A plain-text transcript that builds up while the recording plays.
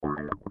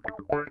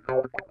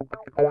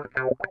Hi,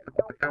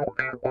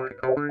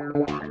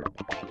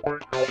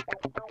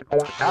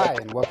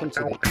 and welcome to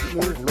the Eat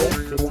Move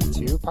Live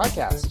 52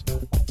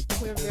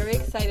 podcast. We're very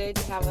excited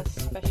to have a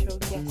special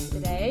guest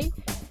today,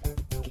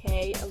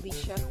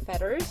 Alicia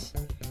Fetters.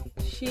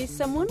 She's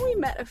someone we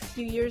met a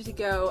few years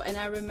ago, and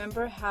I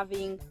remember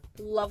having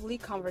lovely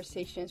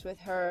conversations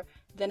with her.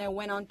 Then I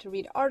went on to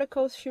read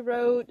articles she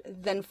wrote,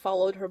 then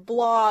followed her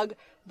blog,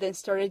 then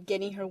started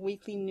getting her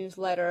weekly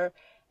newsletter.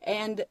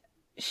 And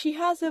she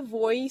has a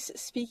voice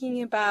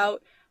speaking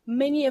about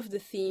many of the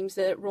themes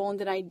that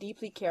Roland and I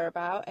deeply care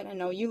about, and I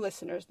know you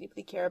listeners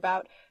deeply care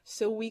about.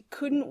 So we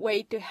couldn't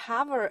wait to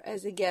have her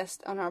as a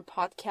guest on our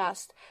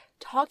podcast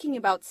talking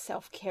about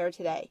self-care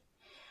today.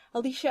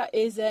 Alicia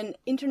is an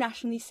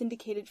internationally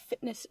syndicated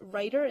fitness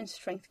writer and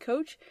strength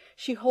coach.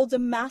 She holds a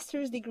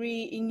master's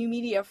degree in new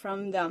media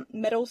from the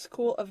Medill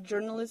School of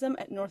Journalism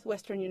at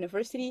Northwestern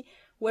University,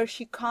 where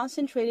she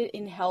concentrated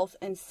in health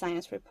and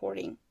science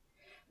reporting.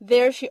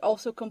 There, she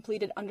also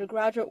completed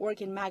undergraduate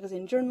work in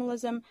magazine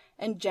journalism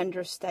and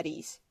gender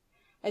studies.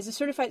 As a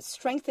certified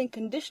strength and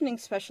conditioning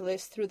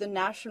specialist through the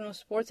National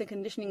Sports and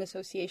Conditioning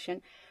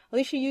Association,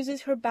 Alicia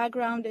uses her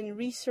background in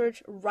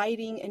research,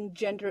 writing, and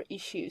gender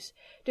issues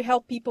to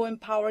help people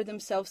empower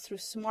themselves through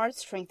smart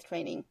strength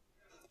training.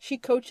 She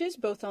coaches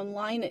both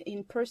online and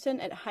in person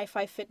at High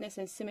Five Fitness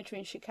and Symmetry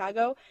in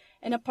Chicago,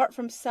 and apart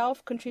from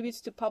self,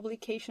 contributes to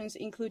publications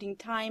including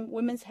Time,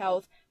 Women's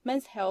Health,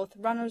 Men's Health,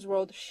 Runner's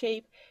World,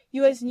 Shape,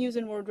 U.S. News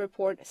and World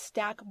Report,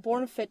 Stack,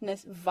 Born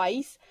Fitness,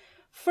 Vice,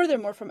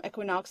 furthermore from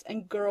Equinox,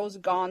 and Girls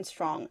Gone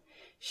Strong.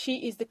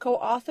 She is the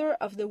co-author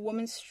of the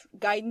Woman's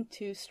Guide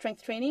to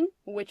Strength Training,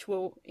 which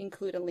we'll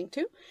include a link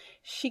to.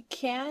 She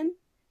can,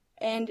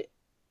 and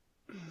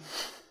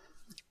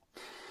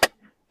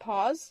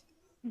pause.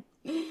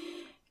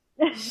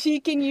 She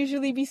can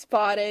usually be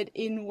spotted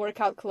in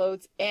workout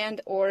clothes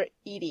and or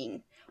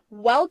eating.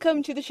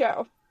 Welcome to the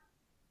show.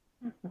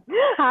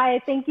 Hi,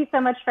 thank you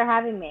so much for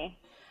having me.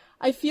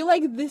 I feel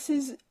like this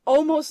is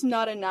almost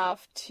not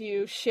enough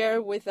to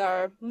share with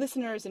our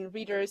listeners and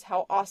readers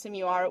how awesome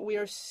you are. We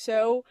are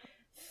so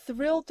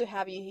thrilled to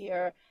have you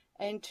here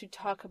and to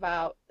talk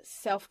about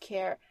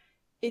self-care.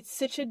 It's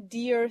such a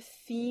dear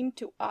theme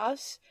to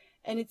us,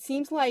 and it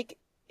seems like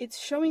it's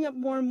showing up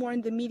more and more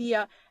in the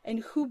media,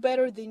 and who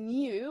better than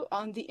you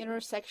on the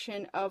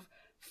intersection of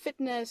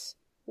fitness,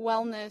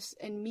 wellness,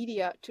 and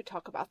media to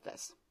talk about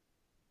this.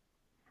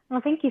 Well,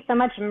 thank you so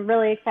much. I'm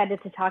really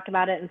excited to talk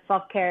about it, and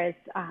self-care is,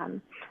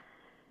 I'm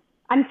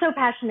so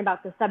passionate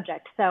about the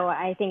subject, so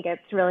I think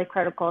it's really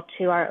critical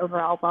to our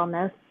overall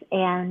wellness,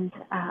 and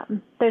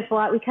there's a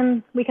lot we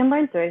can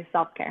learn through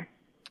self-care.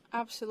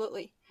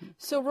 Absolutely.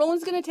 So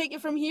Roland's going to take it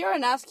from here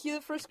and ask you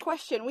the first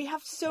question. We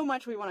have so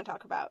much we want to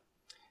talk about.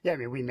 Yeah, I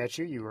mean, we met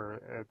you. You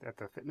were at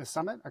the Fitness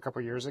Summit a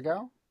couple of years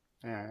ago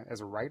as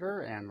a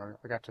writer, and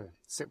I got to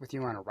sit with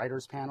you on a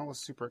writer's panel. It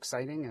was super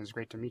exciting. It was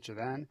great to meet you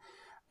then.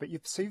 But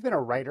you've been a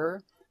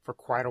writer for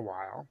quite a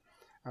while.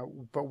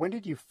 But when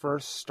did you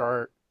first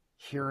start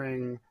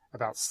hearing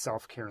about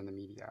self-care in the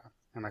media?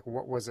 And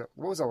what was it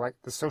like,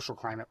 the social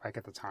climate like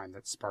at the time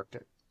that sparked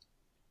it?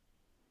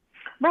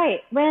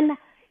 Right. When,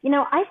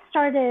 I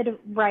started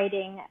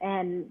writing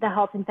in the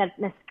health and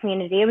fitness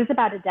community, it was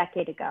about a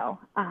decade ago.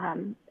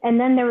 And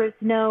then there was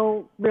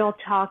no real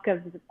talk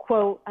of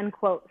quote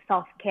unquote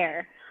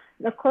self-care.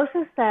 The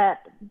closest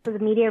that the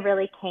media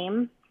really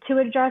came to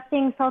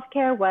addressing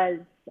self-care was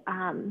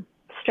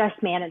stress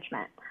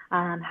management,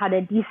 how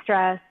to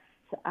de-stress,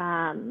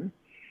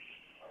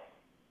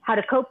 how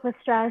to cope with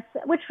stress,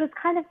 which was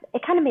kind of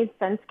made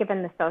sense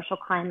given the social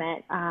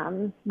climate.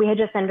 We had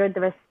just entered the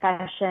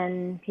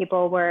recession.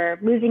 People were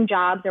losing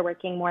jobs or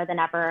working more than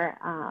ever.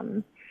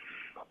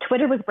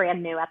 Twitter was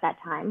brand new at that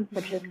time,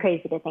 which is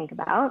crazy to think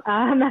about.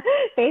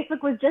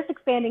 Facebook was just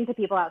expanding to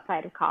people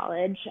outside of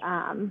college.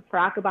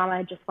 Barack Obama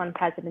had just won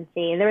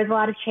presidency. There was a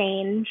lot of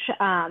change,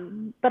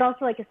 but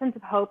also a sense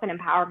of hope and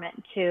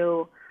empowerment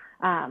to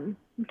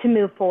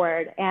move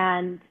forward.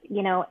 And,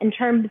 in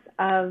terms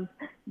of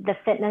the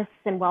fitness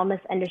and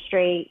wellness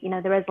industry,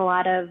 there was a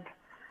lot of,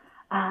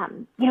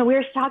 we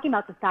were talking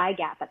about the thigh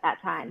gap at that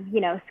time.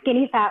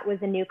 Skinny fat was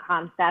a new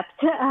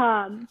concept,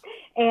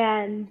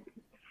 and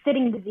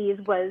sitting disease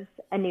was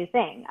a new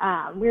thing.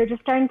 We were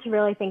just starting to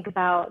really think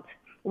about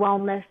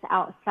wellness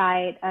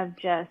outside of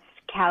just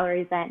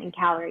calories in and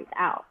calories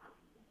out.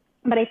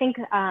 But I think,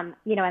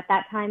 at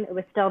that time, it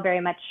was still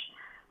very much,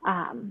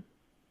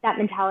 that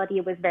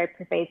mentality was very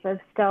pervasive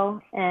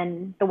still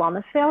in the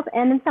wellness field.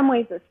 And in some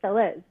ways it still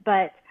is.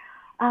 But,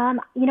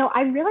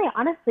 I really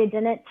honestly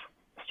didn't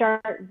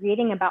start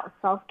reading about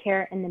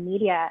self-care in the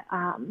media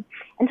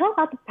until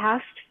about the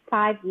past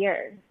 5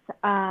 years.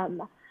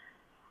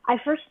 I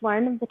first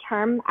learned of the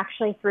term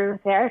actually through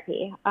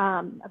therapy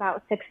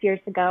about 6 years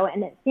ago,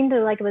 and it seemed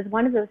like it was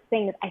one of those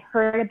things I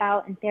heard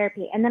about in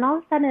therapy, and then all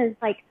of a sudden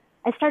it's like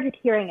I started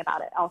hearing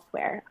about it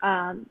elsewhere.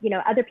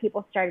 Other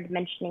people started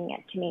mentioning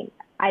it to me,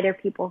 either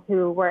people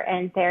who were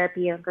in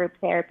therapy or group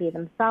therapy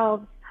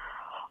themselves,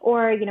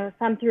 or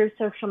some through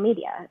social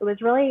media. It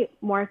was really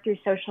more through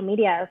social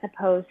media as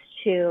opposed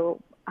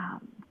to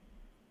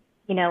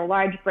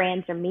large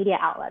brands or media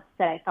outlets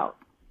that I felt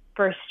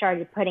first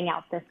started putting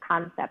out this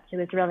concept. It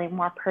was really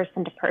more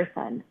person to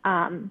person.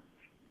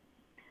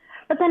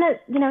 But then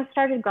it,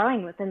 started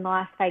growing within the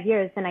last 5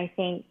 years. And I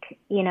think,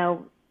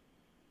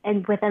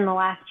 and within the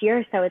last year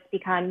or so, it's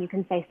become, you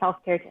can say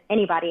self-care to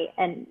anybody.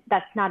 And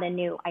that's not a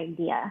new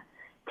idea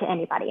to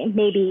anybody.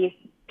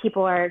 Maybe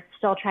people are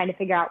still trying to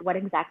figure out what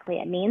exactly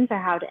it means or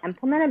how to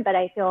implement it. But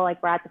I feel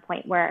like we're at the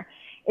point where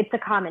it's a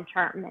common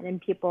term and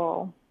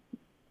people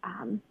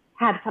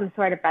have some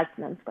sort of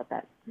resonance with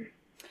it.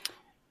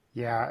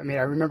 Yeah. I mean,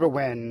 I remember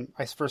when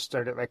I first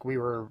started, like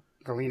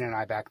Galina and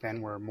I back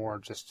then were more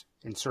just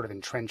sort of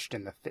entrenched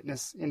in the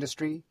fitness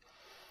industry.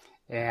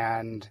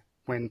 And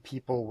when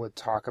people would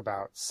talk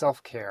about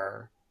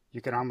self-care, you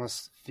could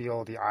almost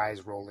feel the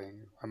eyes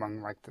rolling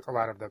among a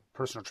lot of the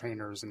personal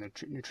trainers and the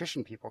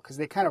nutrition people, because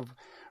they kind of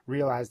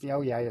realized,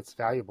 oh yeah, it's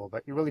valuable,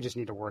 but you really just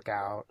need to work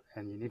out,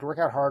 and you need to work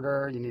out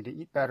harder, you need to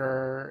eat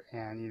better,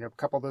 and you know,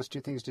 couple those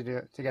two things to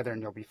do together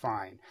and you'll be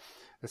fine.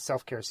 The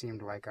self-care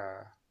seemed like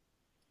a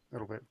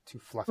little bit too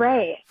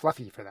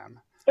fluffy for them.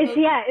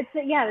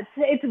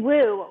 It's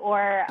woo,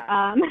 or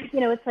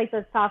it's like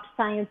the soft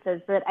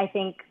sciences that I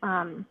think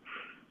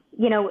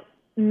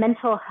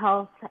mental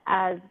health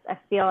as a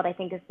field, I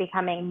think, is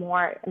becoming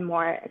more and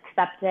more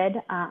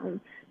accepted.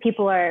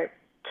 People are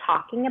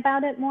talking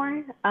about it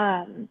more,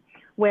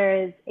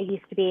 whereas it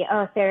used to be,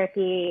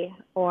 therapy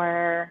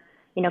or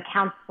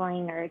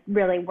counseling or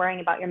really worrying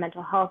about your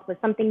mental health was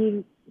something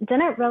you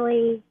didn't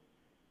really.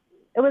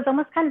 It was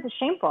almost kind of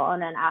shameful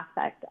in an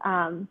aspect.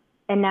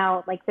 And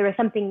now, there was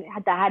something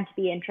that had to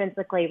be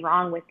intrinsically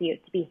wrong with you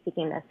to be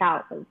seeking this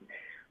out. It was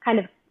kind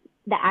of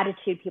the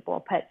attitude people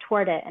put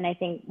toward it. And I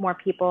think more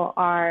people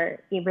are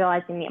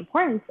realizing the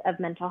importance of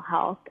mental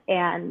health,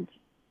 and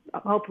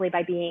hopefully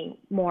by being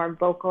more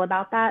vocal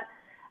about that,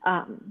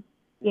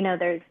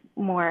 there's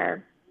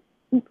more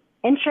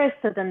interest.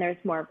 So then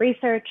there's more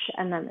research,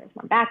 and then there's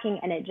more backing,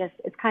 and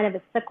it's kind of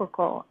a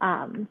cyclical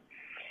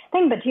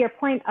thing. But to your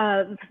point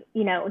of,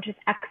 just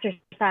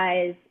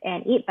exercise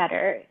and eat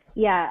better.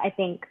 Yeah, I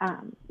think,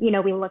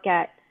 we look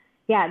at,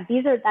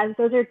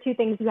 those are two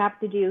things you have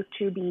to do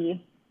to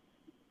be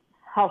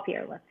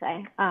healthier, let's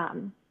say,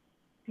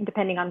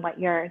 depending on what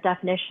your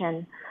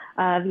definition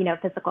of,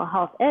 physical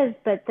health is.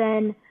 But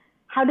then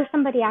how does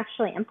somebody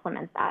actually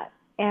implement that?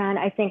 And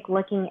I think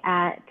looking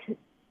at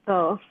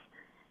both,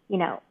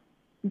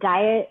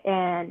 diet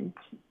and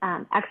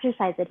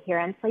exercise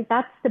adherence,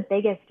 that's the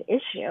biggest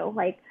issue.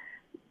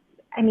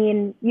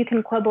 You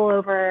can quibble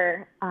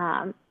over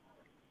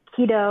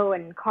keto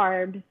and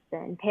carbs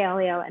and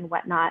paleo and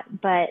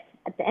whatnot, but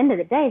at the end of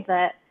the day,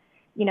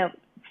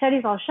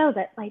 studies all show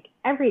that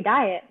every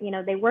diet,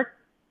 they work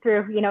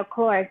through,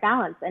 caloric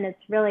balance, and it's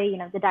really,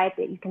 the diet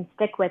that you can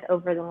stick with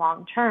over the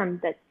long term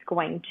that's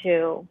going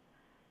to,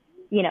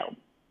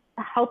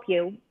 help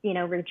you,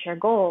 reach your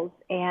goals.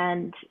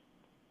 And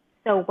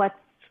so what's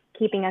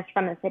keeping us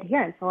from this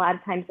adherence? A lot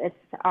of times it's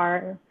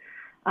our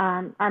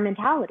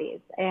mentalities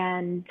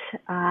and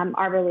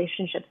our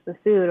relationships with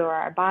food or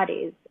our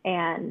bodies.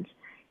 And,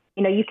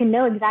 you can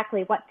know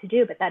exactly what to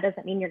do, but that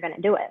doesn't mean you're going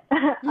to do it.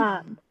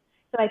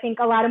 So I think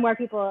a lot of more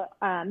people,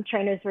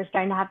 trainers, were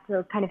starting to have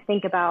to kind of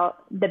think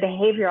about the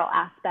behavioral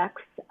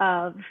aspects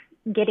of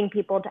getting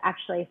people to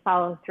actually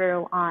follow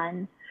through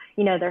on,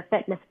 their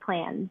fitness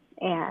plans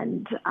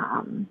and,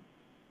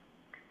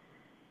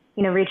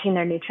 reaching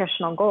their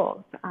nutritional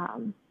goals.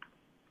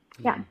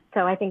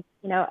 So I think,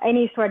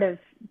 any sort of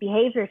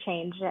behavior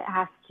change, it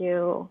has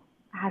to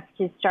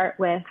start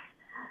with,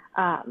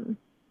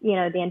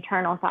 the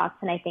internal thoughts.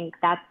 And I think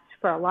that's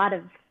for a lot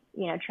of,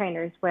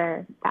 trainers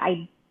where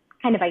the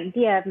kind of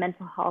idea of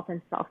mental health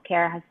and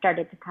self-care has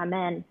started to come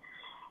in,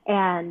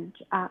 and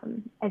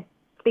it's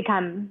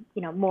become,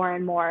 more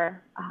and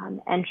more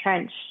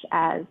entrenched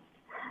as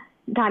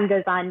time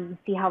goes on. You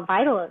see how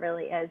vital it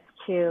really is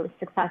to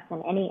success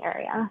in any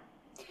area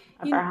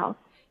of our health.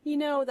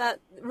 That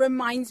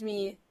reminds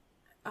me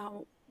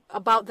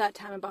about that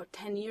time, about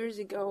 10 years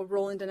ago,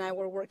 Roland and I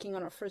were working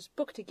on our first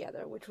book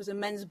together, which was a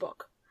men's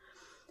book.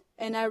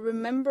 And I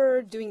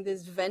remember doing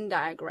this Venn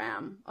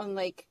diagram on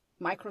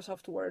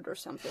Microsoft Word or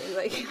something.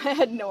 I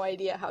had no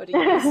idea how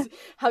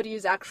to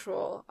use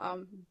actual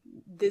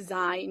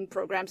design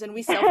programs, and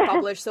we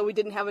self-published, so we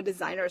didn't have a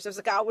designer. So I was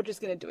like, we're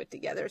just going to do it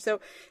together. So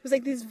it was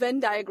this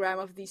Venn diagram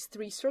of these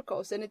three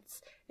circles, and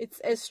it's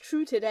as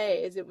true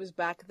today as it was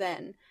back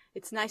then.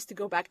 It's nice to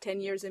go back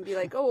 10 years and be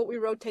like, what we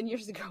wrote 10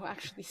 years ago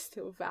actually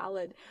still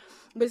valid.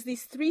 But it's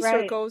these three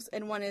circles,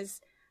 and one is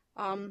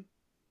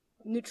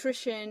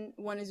nutrition,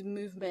 one is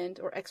movement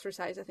or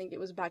exercise, I think it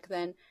was back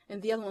then,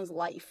 and the other one's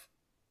life.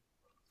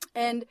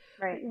 And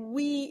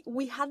we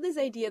had this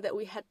idea that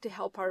we had to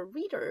help our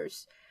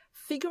readers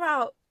figure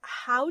out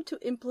how to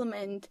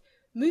implement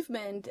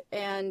movement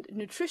and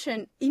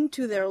nutrition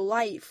into their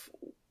life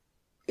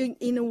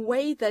in a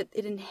way that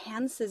it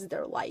enhances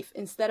their life,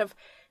 instead of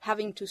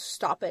having to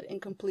stop it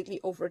and completely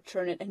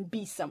overturn it and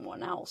be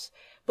someone else.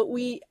 But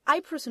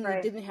I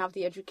personally didn't have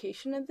the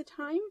education at the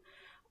time.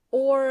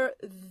 or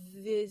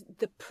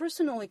the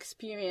personal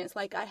experience.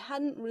 Like I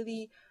hadn't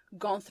really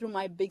gone through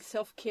my big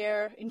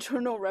self-care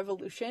internal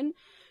revolution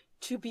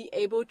to be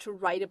able to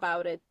write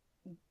about it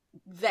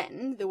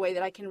then the way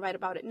that I can write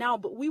about it now.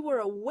 But we were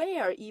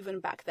aware even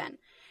back then.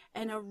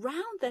 And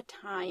around that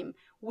time,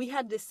 we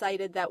had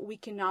decided that we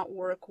cannot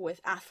work with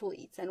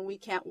athletes and we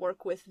can't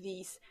work with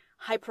these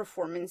high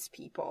performance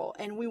people.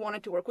 And we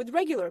wanted to work with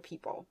regular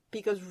people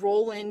because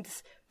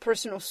Roland's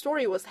personal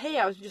story was, hey,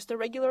 I was just a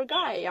regular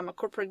guy. I'm a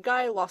corporate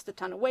guy, lost a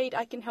ton of weight.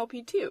 I can help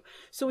you too.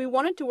 So we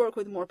wanted to work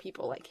with more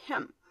people like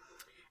him.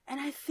 And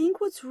I think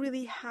what's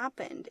really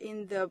happened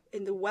in the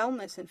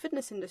wellness and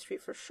fitness industry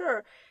for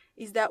sure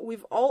is that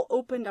we've all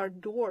opened our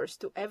doors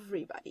to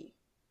everybody.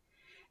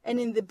 And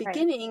in the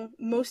beginning,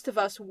 most of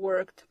us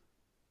worked,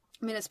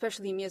 I mean,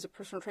 especially me as a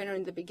personal trainer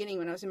in the beginning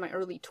when I was in my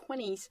early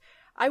 20s,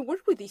 I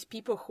worked with these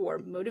people who were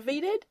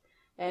motivated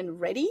and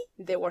ready.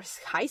 They were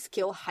high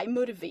skill, high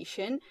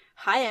motivation,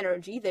 high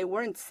energy. They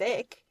weren't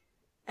sick.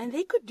 And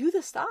they could do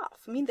the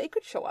stuff. I mean, they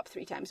could show up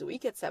 3 times a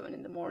week at 7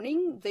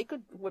 in. They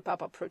could whip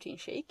up a protein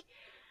shake.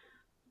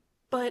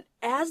 But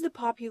as the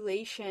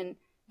population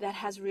that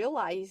has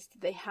realized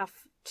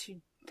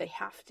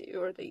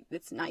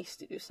it's nice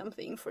to do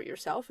something for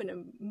yourself in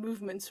a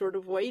movement sort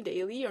of way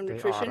daily, or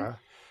nutrition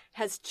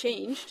has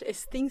changed,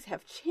 as things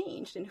have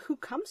changed and who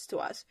comes to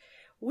us,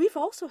 we've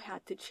also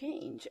had to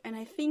change. And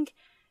I think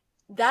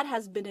that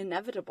has been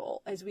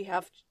inevitable as we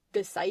have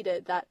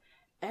decided that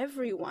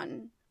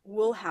everyone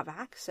will have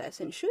access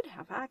and should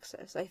have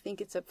access. I think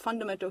it's a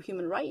fundamental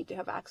human right to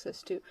have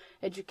access to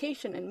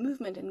education and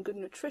movement and good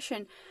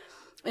nutrition.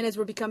 And as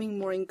we're becoming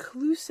more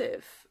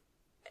inclusive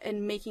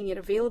and making it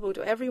available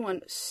to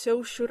everyone,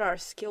 so should our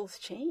skills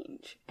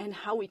change and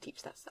how we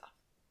teach that stuff.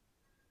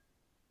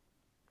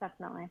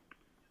 Definitely.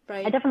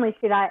 Right. I definitely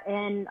see that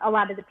in a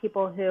lot of the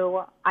people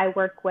who I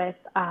work with.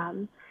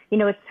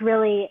 It's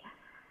really,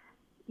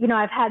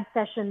 I've had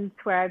sessions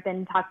where I've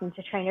been talking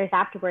to trainers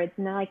afterwards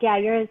and they're like, yeah,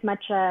 you're as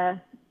much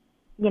a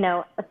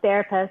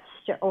therapist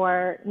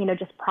or,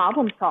 just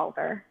problem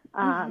solver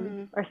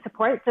or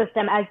support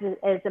system as it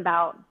is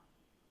about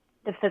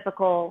the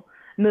physical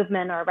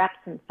movement or reps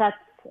and sets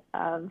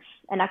of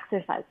an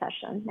exercise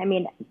session. I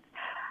mean,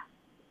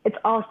 it's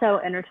also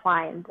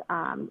intertwined.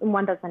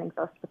 One doesn't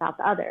exist without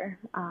the other.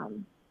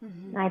 And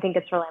I think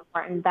it's really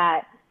important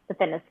that the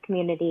fitness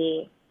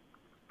community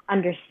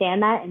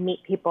understand that and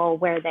meet people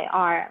where they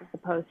are, as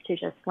opposed to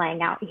just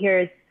laying out,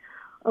 here's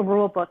a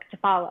rule book to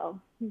follow,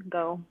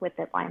 go with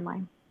it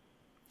blindly.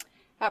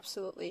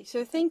 Absolutely. So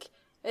I think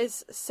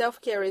as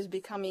self-care is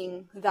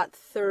becoming that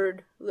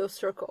third little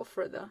circle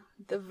for the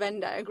Venn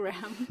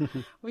diagram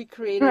we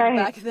created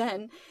back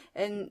then,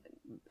 and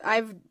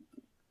I've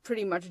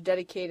pretty much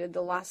dedicated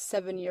the last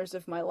 7 years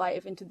of my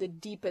life into the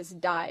deepest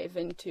dive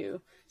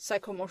into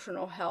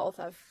psycho-emotional health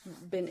I've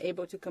been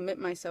able to commit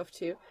myself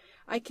to,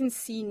 I can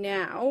see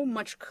now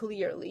much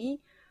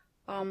clearly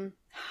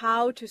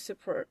how to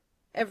support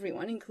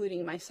everyone,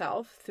 including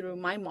myself, through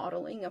my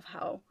modeling of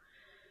how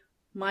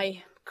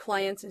my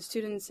clients and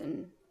students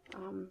and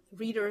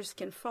readers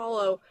can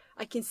follow.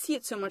 I can see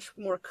it so much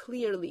more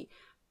clearly,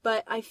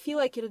 but I feel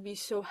like it would be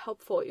so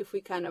helpful if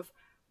we kind of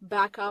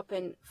back up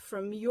and,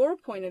 from your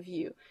point of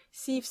view,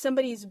 see if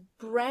somebody is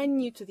brand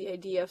new to the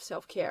idea of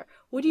self-care.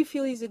 What do you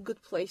feel is a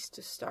good place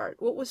to start?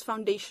 What was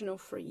foundational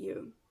for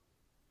you?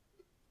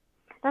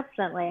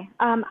 Definitely.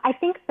 I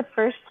think the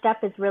first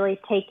step is really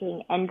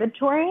taking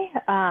inventory.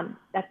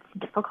 That's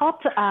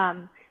difficult,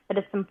 but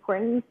it's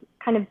important,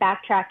 kind of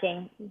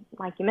backtracking,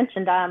 like you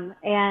mentioned,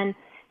 and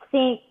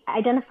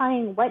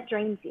identifying what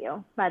drains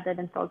you rather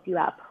than fills you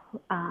up,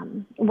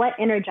 what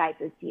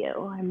energizes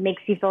you and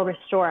makes you feel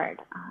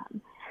restored,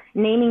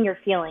 naming your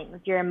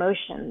feelings, your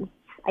emotions,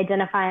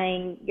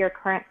 identifying your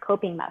current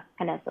coping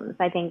mechanisms.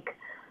 I think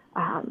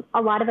a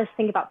lot of us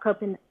think about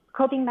coping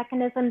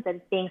mechanisms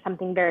as being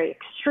something very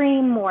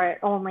extreme or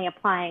only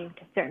applying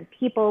to certain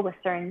people with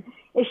certain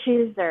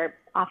issues or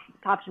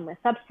often with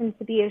substance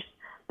abuse,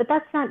 but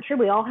that's not true.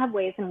 We all have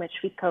ways in which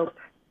we cope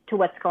to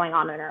what's going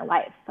on in our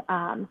life.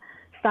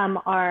 Some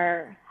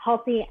are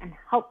healthy and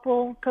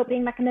helpful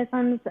coping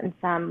mechanisms, and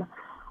some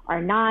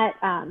are not.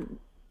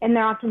 And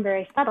they're often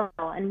very subtle,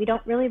 and we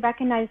don't really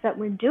recognize that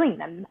we're doing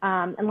them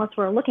unless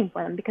we're looking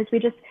for them, because we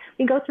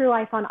go through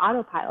life on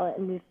autopilot,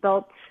 and we've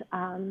built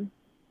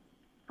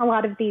a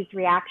lot of these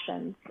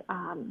reactions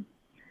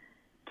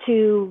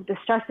to the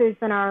stressors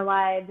in our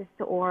lives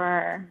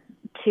or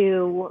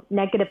to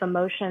negative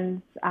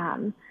emotions,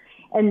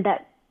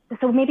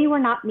 so maybe we're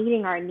not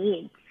meeting our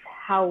needs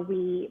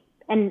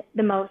in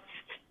the most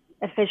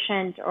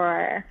efficient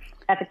or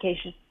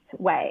efficacious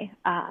way.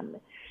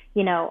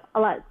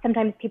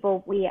 Sometimes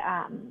people, we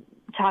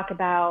talk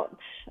about,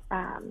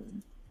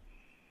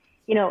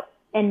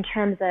 in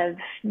terms of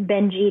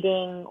binge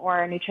eating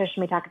or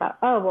nutrition, we talk about,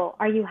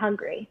 are you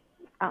hungry?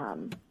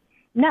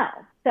 No.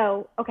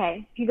 So,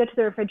 okay, if you go to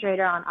the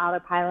refrigerator on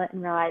autopilot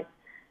and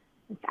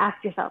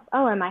ask yourself,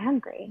 am I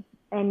hungry?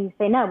 And you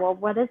say, no, well,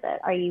 what is it?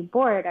 Are you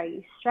bored? Are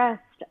you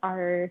stressed?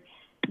 Are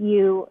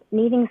you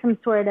needing some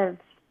sort of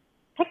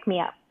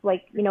pick-me-up?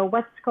 like,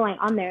 what's going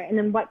on there, and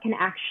then what can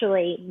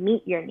actually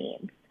meet your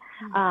needs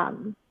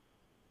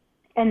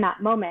in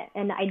that moment,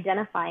 and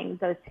identifying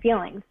those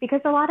feelings. Because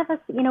a lot of us,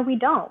 we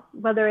don't,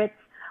 whether it's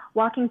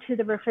walking to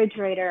the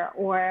refrigerator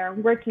or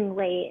working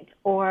late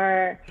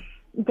or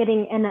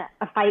getting in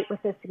a fight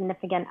with a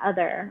significant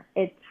other.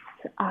 It's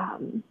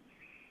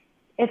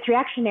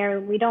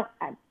reactionary. We don't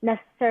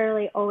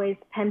necessarily always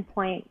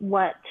pinpoint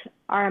what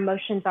our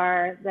emotions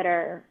are that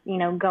are,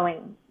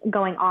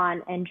 going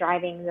on and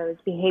driving those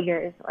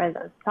behaviors or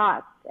those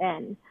thoughts,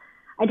 and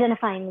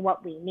identifying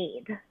what we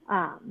need.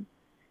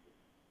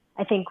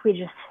 I think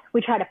we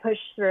try to push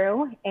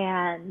through,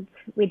 and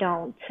we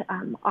don't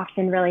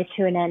often really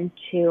tune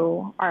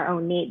into our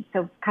own needs.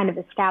 So kind of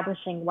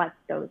establishing what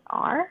those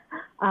are.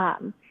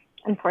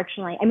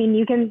 Unfortunately, I mean,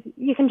 you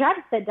can try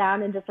to sit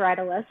down and just write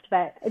a list,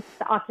 but it's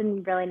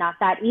often really not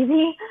that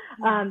easy.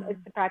 It's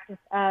the practice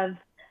of,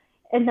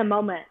 in the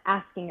moment,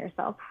 asking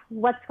yourself,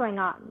 what's going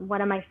on?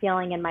 What am I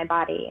feeling in my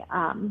body?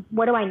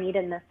 What do I need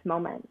in this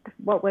moment?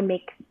 What would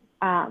make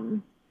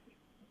me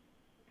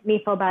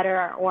feel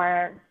better,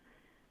 or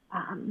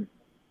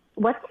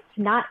what's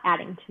not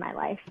adding to my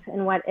life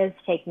and what is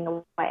taking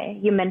away?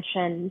 You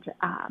mentioned,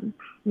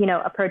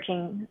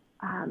 approaching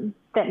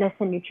fitness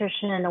and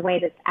nutrition in a way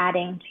that's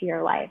adding to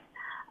your life.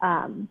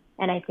 And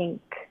I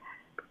think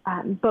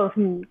both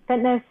in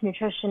fitness,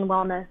 nutrition,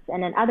 wellness,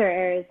 and in other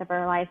areas of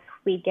our life,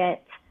 we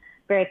get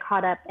very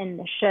caught up in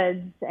the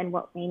shoulds and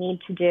what we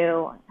need to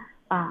do,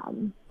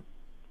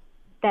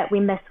 that we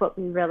miss what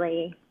we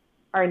really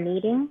are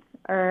needing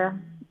or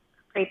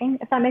craving,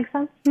 if that makes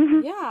sense.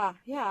 Yeah,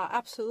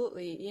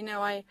 absolutely.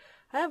 I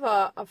have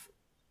a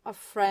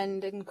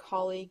friend and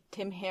colleague,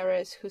 Tim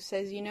Harris, who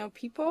says,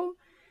 people,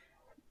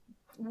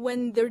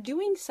 when they're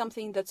doing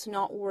something that's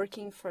not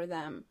working for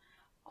them,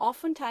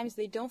 oftentimes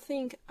they don't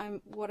think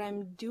what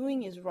I'm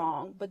doing is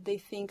wrong, but they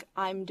think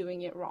I'm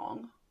doing it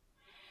wrong.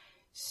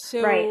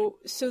 So, right.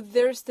 So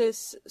there's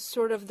this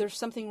sort of, there's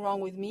something wrong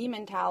with me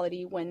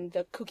mentality when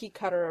the cookie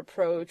cutter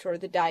approach, or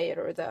the diet,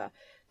 or the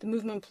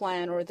movement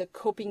plan, or the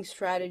coping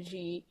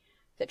strategy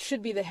that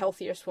should be the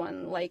healthiest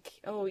one, like,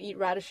 eat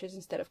radishes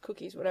instead of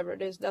cookies, whatever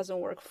it is, doesn't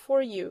work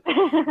for you.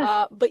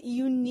 But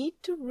you need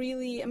to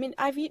really,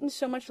 I've eaten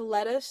so much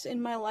lettuce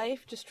in my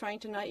life just trying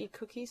to not eat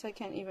cookies, I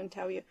can't even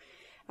tell you.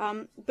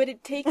 But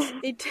it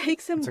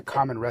takes some... It's a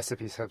common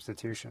recipe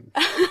substitution.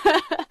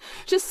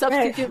 Just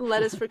substitute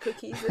lettuce for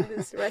cookies in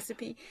this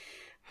recipe.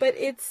 But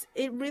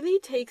it really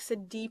takes a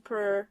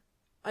deeper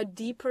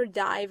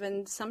dive,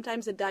 and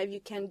sometimes a dive you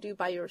can do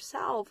by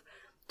yourself,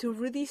 to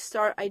really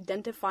start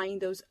identifying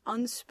those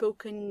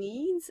unspoken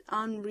needs,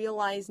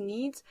 unrealized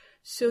needs,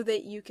 so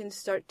that you can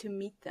start to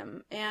meet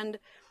them. And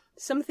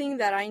something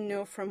that I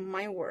know from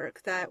my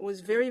work that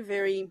was very,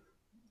 very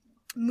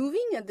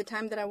moving at the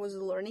time that I was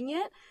learning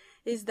it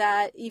is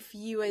that if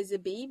you as a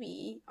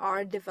baby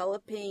are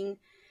developing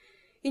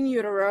in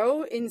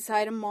utero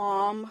inside a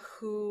mom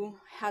who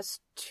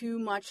has too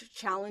much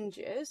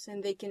challenges,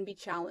 and they can be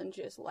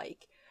challenges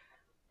like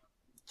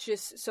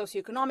just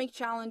socioeconomic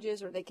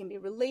challenges, or they can be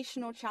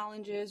relational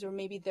challenges, or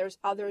maybe there's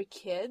other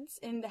kids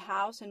in the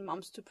house and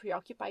mom's too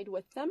preoccupied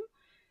with them,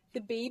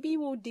 the baby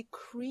will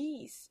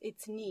decrease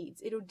its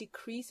needs. It'll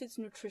decrease its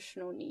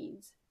nutritional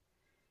needs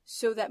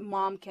so that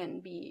mom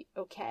can be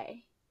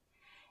okay.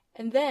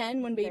 And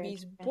then when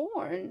baby's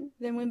born,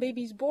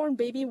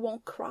 baby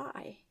won't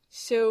cry.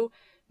 So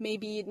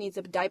maybe it needs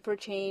a diaper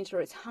change, or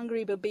it's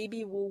hungry, but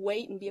baby will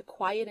wait and be a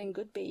quiet and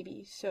good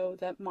baby so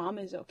that mom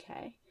is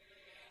okay.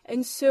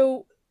 And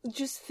so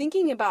just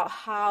thinking about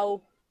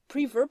how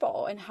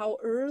pre-verbal and how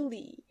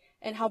early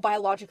and how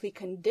biologically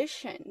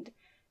conditioned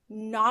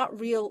not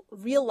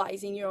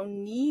realizing your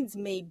own needs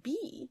may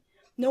be,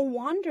 no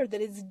wonder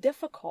that it's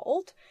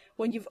difficult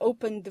when you've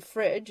opened the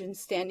fridge and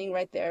standing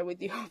right there with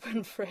the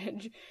open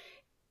fridge.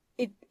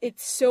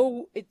 It's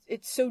so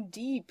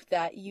deep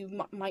that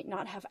you might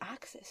not have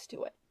access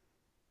to it.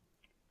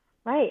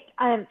 Right.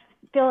 I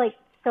feel like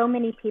so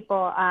many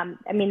people,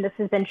 this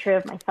has been true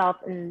of myself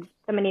and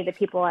so many of the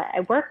people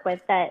I work with,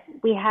 that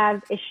we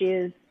have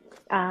issues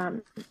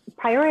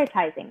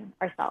prioritizing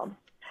ourselves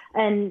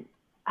and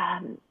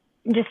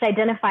just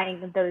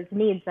identifying those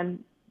needs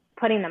and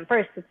putting them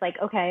first. It's like,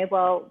 okay,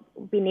 well,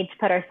 we need to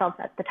put ourselves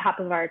at the top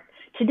of our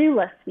to-do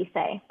list, we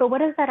say. But what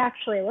does that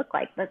actually look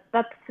like?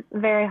 That's a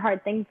very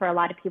hard thing for a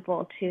lot of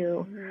people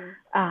to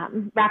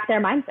wrap their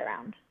minds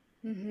around.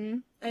 Mm-hmm.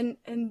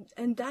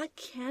 And that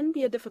can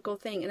be a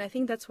difficult thing. And I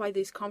think that's why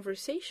these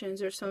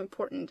conversations are so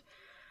important.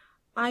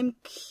 I'm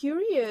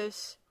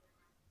curious,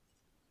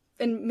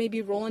 and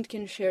maybe Roland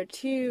can share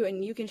too,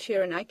 and you can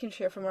share, and I can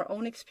share from our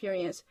own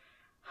experience.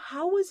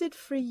 How was it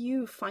for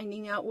you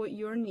finding out what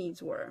your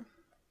needs were?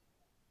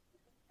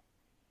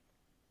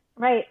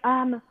 Right.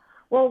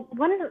 Well,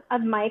 one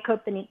of my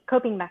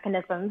coping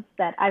mechanisms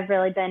that I've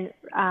really been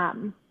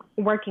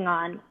working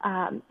on,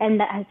 and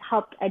that has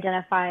helped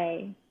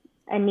identify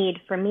a need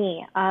for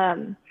me,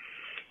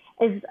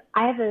 is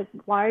I have a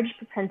large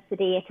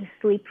propensity to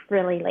sleep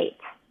really late.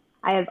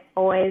 I have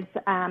always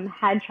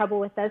had trouble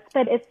with this,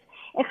 but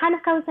it kind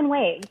of goes in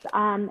waves.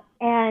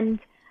 And,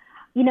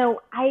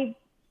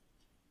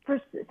 for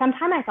some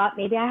time I thought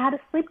maybe I had a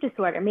sleep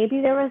disorder.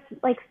 Maybe there was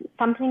like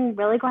something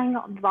really going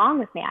wrong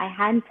with me. I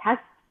had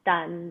tests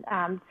done,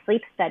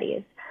 sleep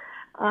studies.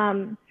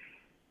 And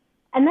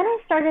then I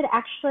started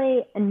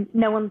actually, and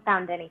no one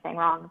found anything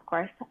wrong, of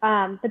course.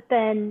 But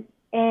then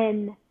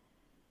in,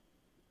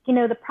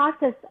 the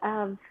process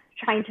of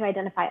trying to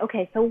identify,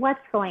 okay, so what's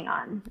going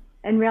on?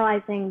 And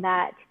realizing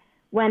that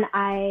when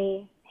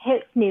I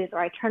hit snooze or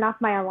I turn off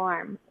my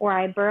alarm or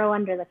I burrow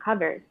under the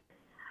covers,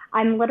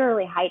 I'm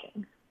literally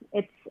hiding.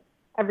 It's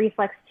a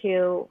reflex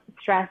to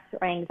stress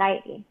or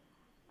anxiety.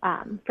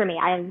 For me,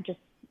 I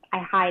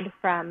hide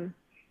from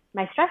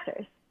my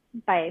stressors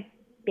by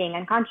being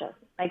unconscious,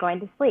 by going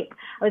to sleep.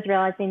 I was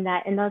realizing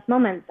that in those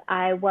moments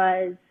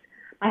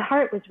my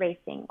heart was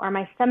racing or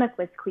my stomach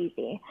was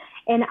queasy.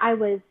 And I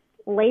was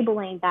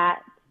labeling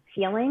that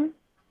feeling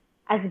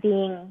as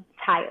being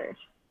tired,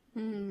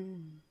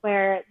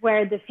 where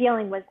the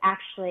feeling was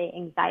actually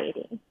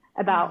anxiety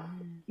about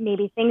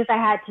maybe things I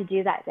had to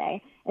do that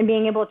day, and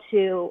being able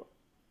to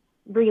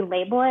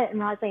relabel it and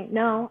realizing,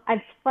 no,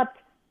 I've slept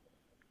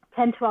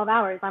 10, 12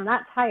 hours. I'm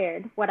not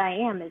tired. What I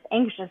am is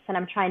anxious, and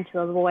I'm trying to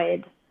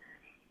avoid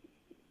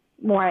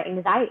more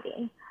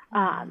anxiety.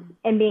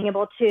 And being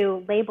able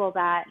to label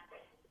that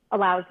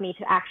allows me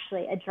to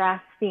actually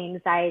address the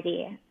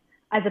anxiety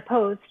as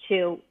opposed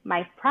to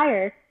my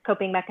prior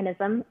coping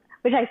mechanism,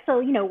 which I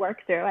still, work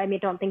through. I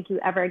don't think you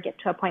ever get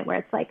to a point where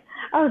it's like,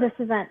 oh, this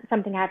isn't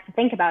something I have to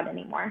think about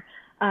anymore.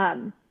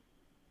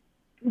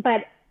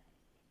 But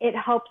it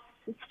helps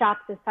stop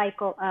the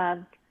cycle of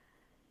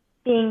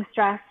being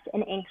stressed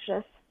and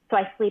anxious. So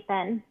I sleep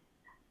in.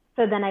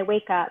 So then I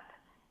wake up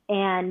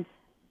and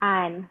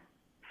I'm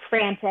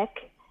frantic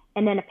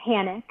and in a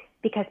panic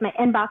because my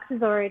inbox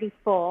is already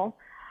full.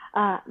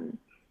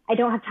 I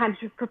don't have time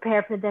to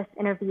prepare for this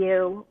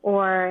interview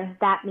or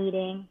that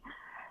meeting.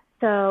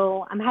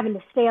 So I'm having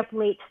to stay up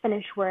late to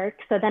finish work.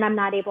 So then I'm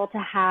not able to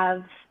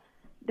have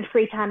the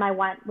free time I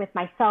want with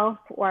myself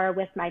or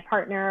with my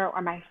partner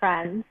or my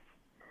friends.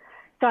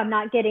 So I'm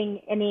not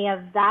getting any of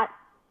that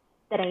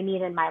I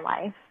need in my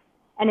life.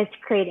 And it's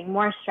creating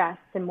more stress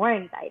and more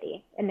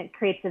anxiety, and it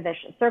creates a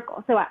vicious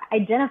circle. So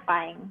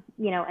identifying,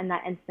 in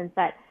that instance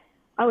that,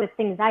 oh, it's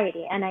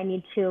anxiety, and I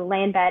need to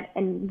lay in bed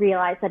and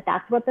realize that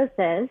that's what this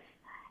is,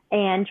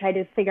 and try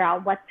to figure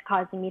out what's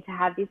causing me to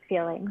have these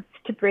feelings,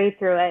 to breathe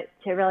through it,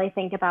 to really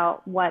think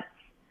about what's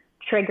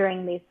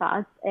triggering these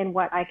thoughts and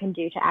what I can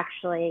do to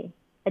actually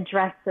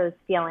address those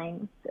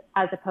feelings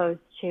as opposed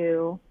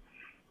to,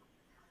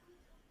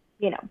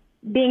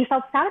 being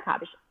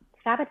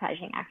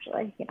self-sabotaging,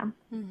 actually,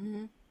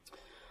 Mm-hmm.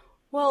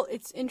 Well,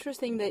 it's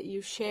interesting that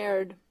you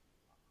shared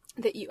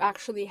that you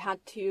actually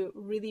had to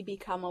really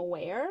become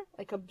aware,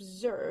 like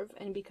observe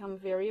and become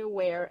very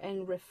aware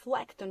and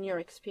reflect on your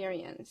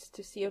experience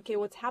to see, okay,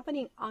 what's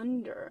happening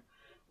under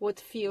what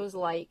feels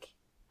like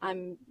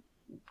I'm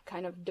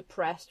kind of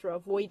depressed or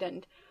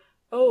avoidant.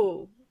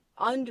 Oh,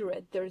 under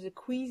it, there's a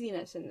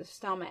queasiness in the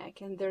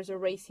stomach and there's a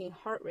racing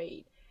heart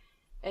rate.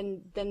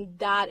 And then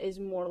that is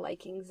more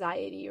like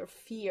anxiety or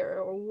fear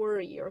or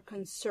worry or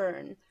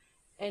concern,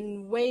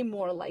 and way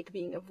more like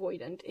being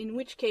avoidant, in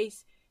which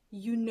case,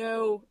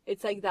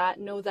 it's like that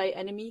know thy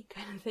enemy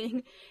kind of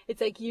thing.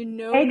 It's like,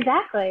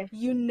 exactly,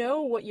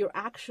 what you're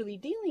actually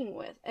dealing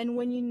with. And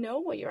when you know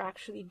what you're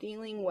actually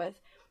dealing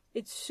with,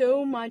 it's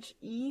so much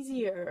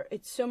easier.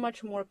 It's so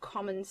much more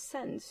common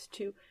sense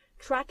to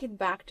track it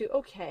back to,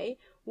 okay,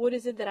 what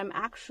is it that I'm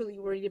actually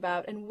worried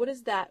about? And what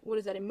does that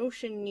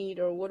emotion need,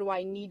 or what do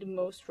I need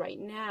most right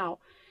now?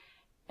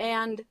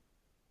 And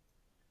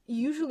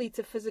usually it's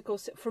a physical,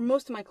 for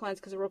most of my clients,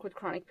 because I work with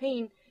chronic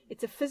pain,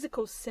 it's a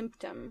physical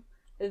symptom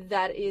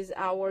that is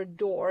our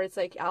door. It's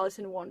like Alice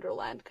in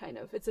Wonderland, kind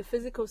of. It's a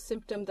physical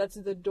symptom that's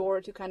the door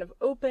to kind of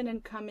open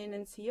and come in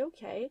and see,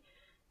 okay,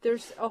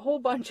 there's a whole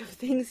bunch of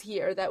things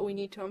here that we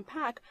need to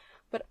unpack.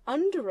 But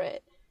under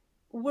it,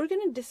 we're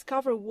going to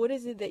discover what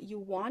is it that you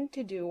want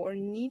to do or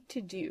need to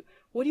do.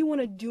 What do you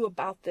want to do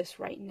about this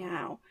right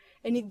now?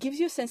 And it gives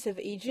you a sense of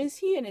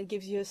agency, and it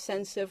gives you a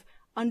sense of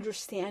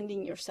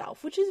understanding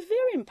yourself, which is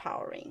very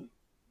empowering.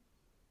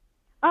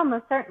 Oh,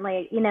 most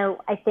certainly.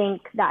 I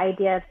think the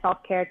idea of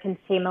self-care can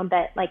seem a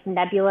bit like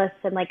nebulous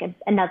and like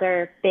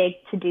another big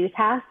to-do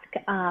task,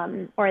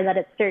 or that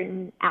it's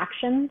certain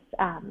actions.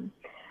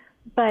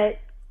 But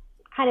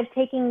kind of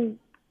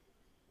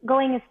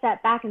going a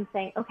step back and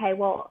saying, okay,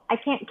 well, I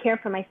can't care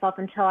for myself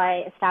until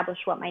I establish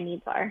what my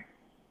needs are.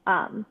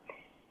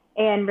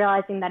 And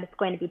realizing that it's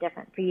going to be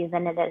different for you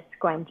than it is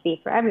going to be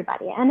for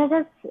everybody. And it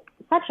is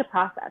such a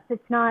process.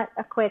 It's not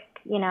a quick,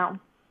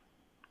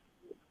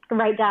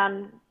 write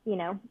down,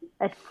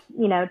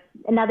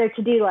 another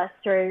to-do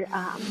list, or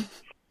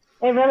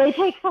it really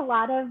takes a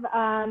lot of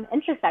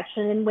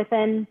introspection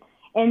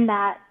in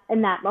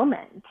that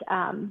moment.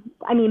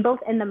 Both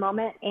in the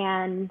moment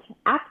and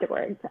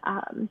afterwards,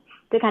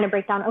 to kind of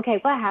break down, okay,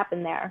 what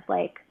happened there?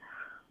 Like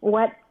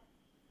what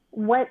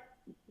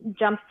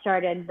jump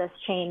started this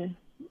chain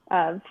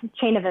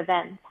chain of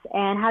events,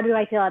 and how do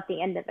I feel at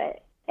the end of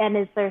it? And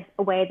is there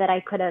a way that I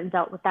could have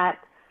dealt with that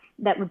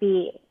would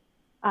be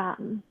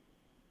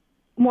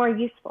more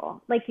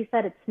useful? Like you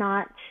said, it's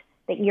not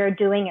that you're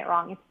doing it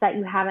wrong. It's that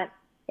you haven't,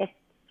 it's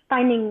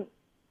finding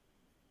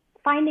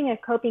a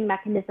coping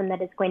mechanism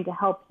that is going to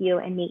help you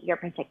and meet your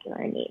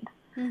particular need.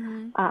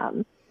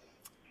 Mm-hmm.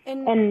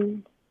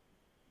 And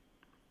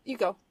you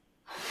go.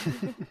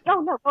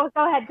 No, go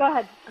ahead.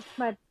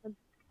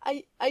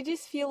 I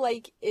just feel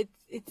like it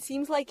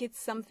seems like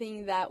it's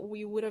something that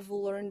we would have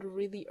learned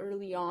really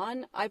early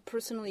on. I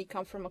personally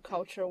come from a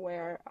culture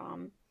where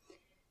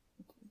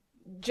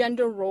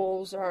gender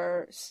roles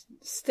are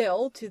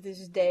still to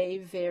this day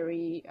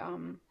very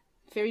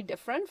very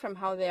different from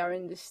how they are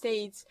in the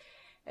States.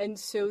 And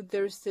so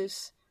there's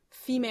this,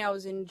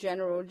 females in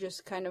general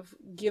just kind of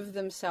give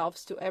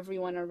themselves to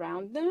everyone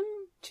around them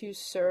to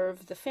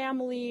serve the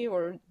family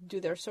or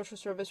do their social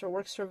service or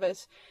work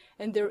service.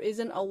 And there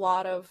isn't a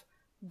lot of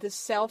the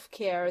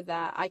self-care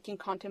that I can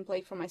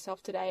contemplate for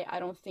myself today. I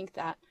don't think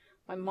that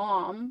my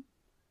mom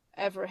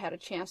ever had a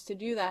chance to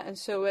do that. And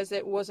so as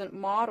it wasn't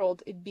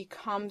modeled, it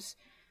becomes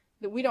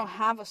that we don't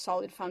have a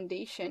solid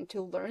foundation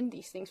to learn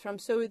these things from.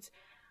 So it's,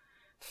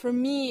 for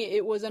me,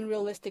 it was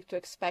unrealistic to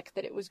expect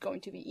that it was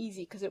going to be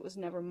easy because it was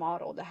never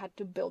modeled. I had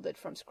to build it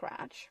from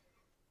scratch.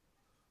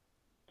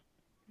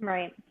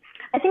 Right.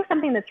 I think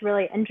something that's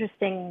really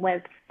interesting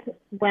with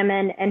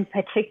women in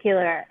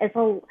particular is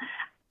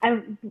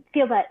I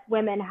feel that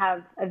women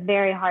have a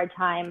very hard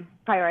time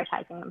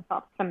prioritizing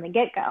themselves from the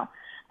get-go.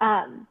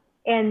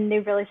 And they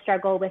really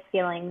struggle with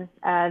feelings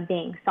of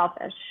being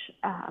selfish.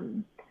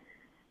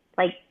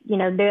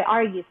 They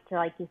are used to,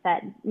 like you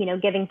said,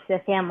 giving to the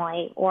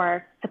family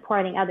or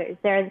supporting others.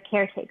 They're the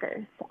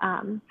caretakers,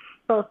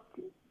 both,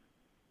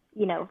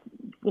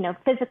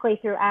 physically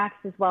through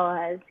acts as well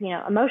as,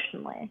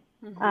 emotionally.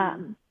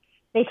 Mm-hmm.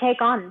 They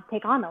take on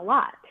a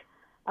lot.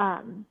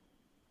 And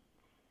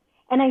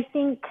I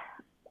think,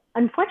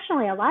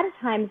 unfortunately, a lot of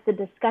times the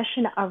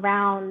discussion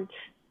around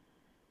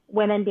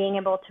women being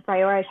able to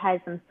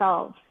prioritize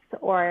themselves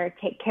or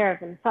take care of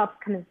themselves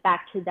comes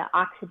back to the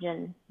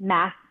oxygen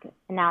mask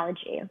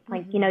analogy.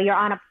 Like, you're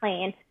on a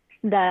plane,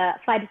 the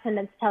flight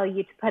attendants tell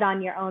you to put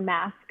on your own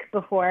mask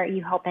before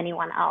you help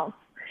anyone else.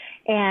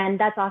 And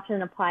that's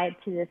often applied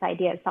to this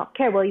idea of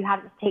self-care. Well, you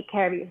have to take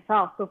care of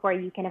yourself before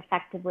you can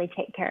effectively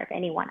take care of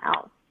anyone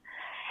else.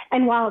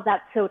 And while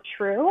that's so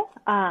true,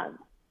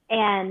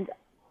 and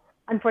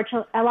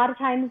unfortunately, a lot of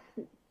times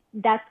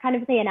that's kind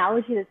of the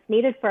analogy that's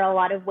needed for a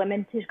lot of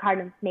women to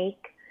kind of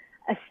make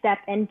a step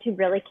into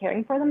really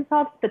caring for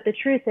themselves. But the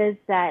truth is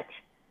that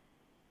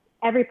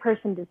every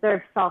person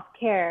deserves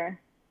self-care,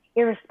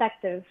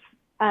 irrespective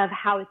of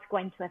how it's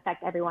going to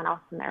affect everyone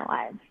else in their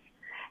lives.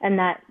 And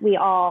that we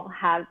all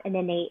have an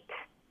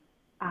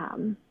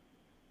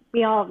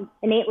we all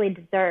innately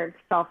deserve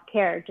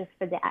self-care just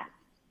for the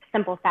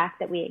simple fact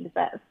that we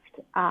exist.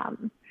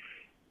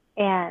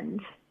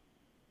 And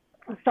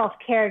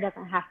self-care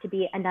doesn't have to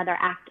be another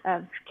act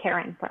of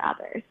caring for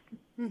others.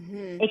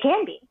 Mm-hmm. It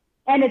can be.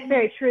 And it's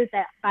very true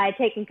that by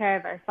taking care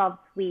of ourselves,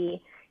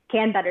 we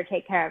can better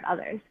take care of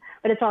others.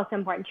 But it's also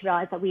important to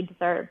realize that we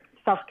deserve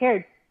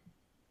self-care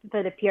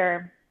for the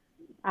pure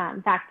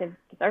fact of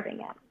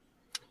deserving it.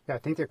 Yeah, I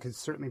think there could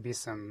certainly be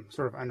some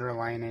sort of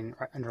underlying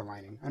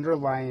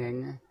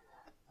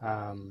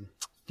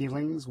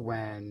feelings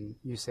when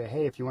you say,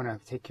 hey, if you want to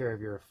take care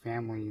of your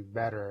family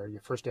better,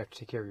 first you have to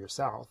take care of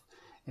yourself.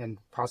 And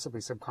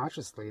possibly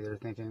subconsciously, they're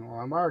thinking,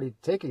 well, I'm already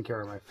taking care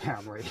of my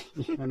family,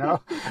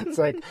 It's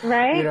like,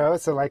 right?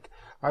 So like,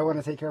 I want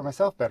to take care of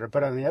myself better.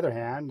 But on the other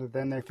hand,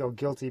 then they feel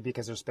guilty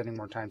because they're spending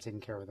more time taking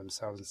care of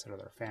themselves instead of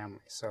their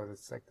family. So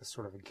it's like this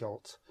sort of a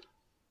guilt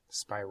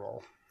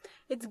spiral.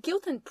 It's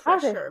guilt and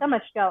pressure. Oh, there's so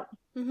much guilt.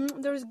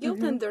 Mm-hmm. There's guilt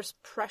and there's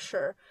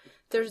pressure.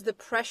 There's the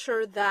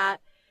pressure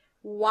that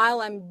while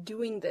I'm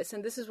doing this,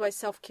 and this is why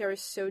self-care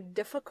is so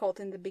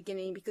difficult in the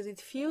beginning, because it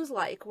feels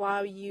like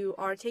while you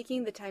are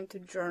taking the time to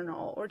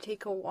journal or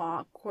take a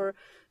walk or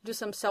do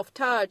some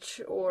self-touch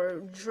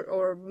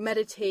or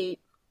meditate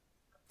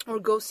or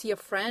go see a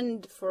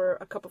friend for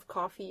a cup of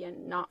coffee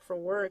and not for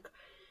work,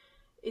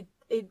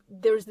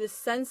 there's this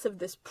sense of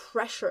this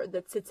pressure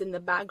that sits in the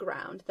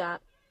background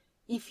that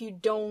if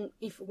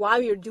while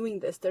you're doing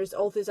this, there's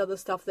all this other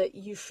stuff that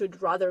you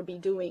should rather be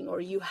doing or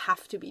you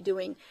have to be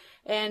doing.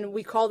 And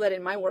we call that,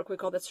 in my work, we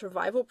call that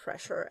survival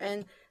pressure.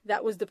 And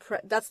that was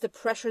that's the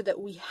pressure that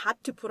we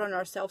had to put on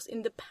ourselves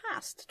in the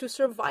past to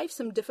survive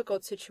some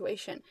difficult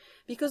situation.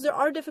 Because there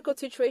are difficult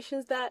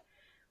situations that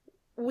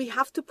we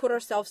have to put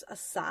ourselves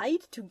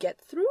aside to get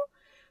through.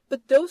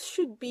 But those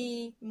should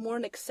be more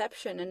an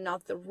exception and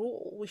not the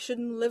rule. We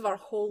shouldn't live our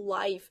whole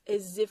life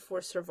as if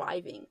we're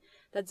surviving.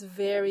 That's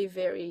very,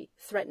 very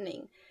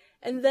threatening.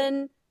 And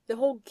then the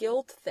whole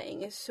guilt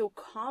thing is so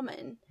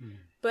common.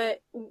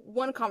 But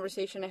one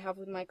conversation I have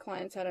with my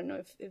clients, I don't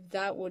know if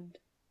that would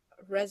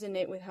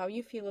resonate with how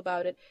you feel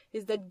about it,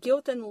 is that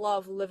guilt and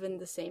love live in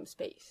the same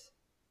space.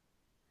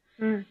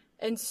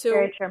 And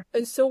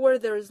so where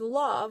there's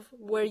love,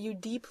 where you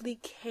deeply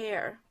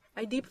care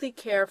I deeply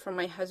care for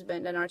my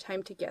husband and our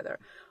time together,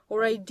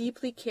 or I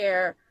deeply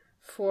care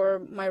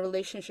for my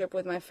relationship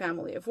with my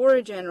family of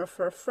origin or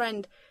for a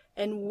friend.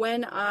 And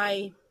when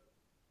I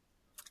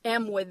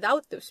am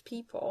without those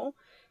people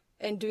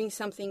and doing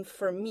something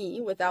for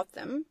me without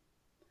them,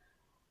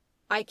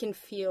 I can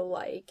feel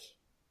like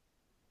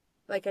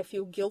I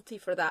feel guilty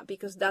for that,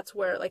 because that's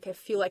where like I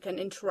feel like an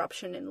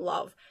interruption in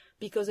love,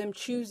 because I'm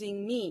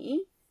choosing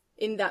me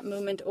in that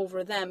moment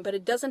over them. But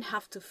it doesn't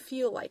have to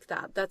feel like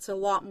that. That's a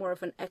lot more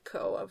of an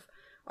echo of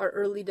our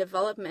early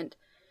development.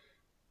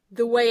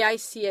 The way I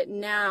see it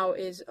now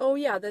is, oh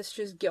yeah, that's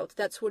just guilt.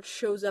 That's what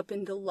shows up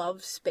in the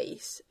love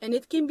space. And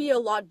it can be a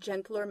lot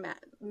gentler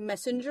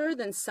messenger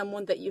than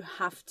someone that you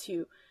have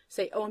to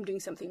say, oh, I'm doing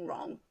something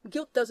wrong.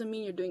 Guilt doesn't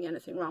mean you're doing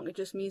anything wrong. It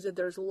just means that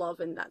there's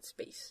love in that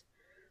space.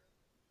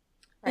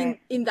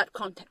 Right. In that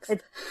context. I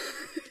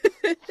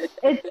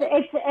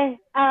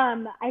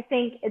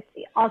think it's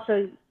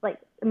also like,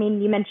 I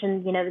mean, you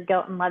mentioned, the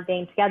guilt and love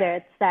being together.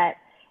 It's that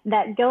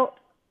guilt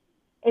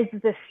is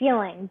the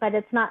feeling, but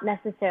it's not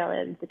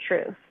necessarily the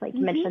truth. Like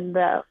you mentioned,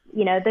 the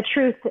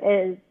truth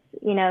is,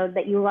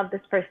 that you love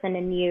this person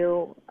and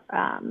you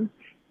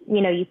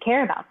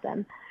care about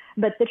them.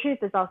 But the truth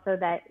is also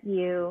that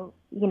you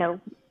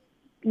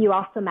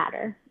also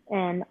matter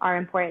and are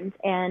important,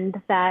 and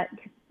that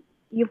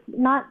you're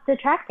not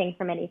detracting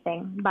from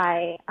anything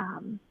by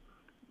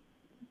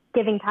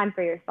giving time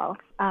for yourself.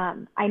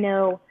 I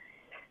know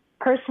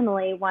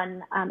personally,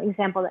 one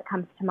example that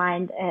comes to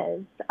mind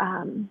is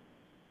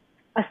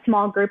a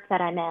small group that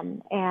I'm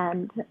in,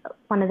 and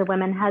one of the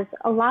women has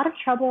a lot of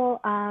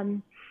trouble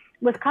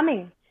with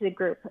coming to the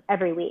group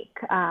every week.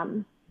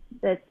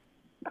 It's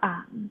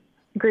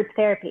group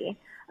therapy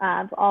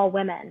of all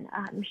women.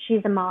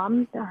 She's a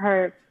mom.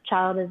 Her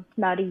child is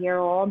about a year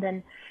old,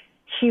 and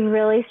she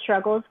really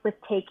struggles with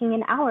taking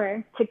an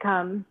hour to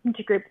come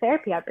to group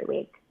therapy every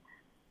week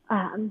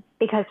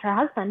because her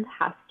husband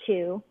has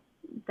to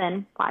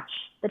then watch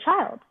the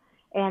child,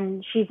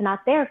 and she's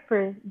not there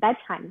for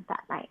bedtime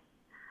that night.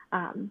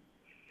 And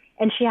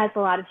she has a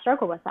lot of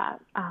struggle with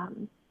that.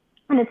 And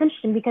it's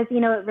interesting because,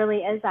 it really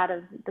is out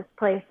of this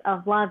place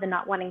of love and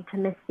not wanting to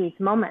miss these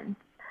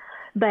moments.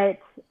 But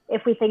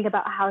if we think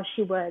about how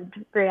she would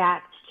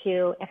react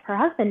to if her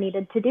husband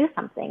needed to do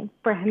something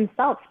for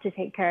himself to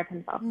take care of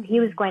himself, he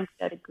was going to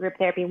go to group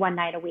therapy one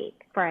night a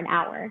week for an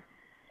hour,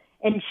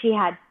 and she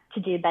had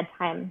to do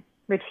bedtime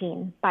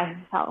routine by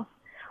herself.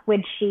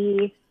 Would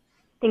she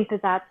think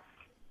that that's,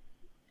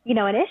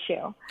 an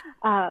issue?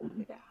 No,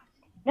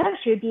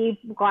 she would be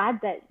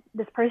glad that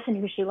this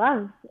person who she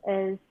loves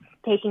is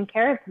taking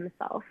care of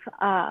himself.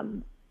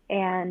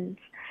 And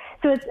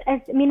so it's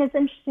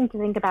interesting to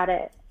think about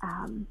it.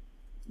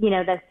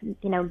 This,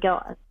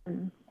 guilt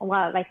and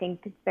love, I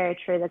think it's very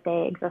true that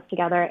they exist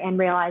together,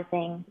 and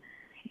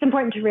it's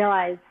important to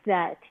realize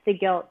that the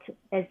guilt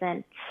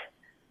isn't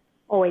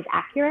always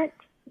accurate.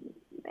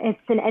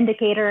 It's an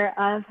indicator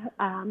of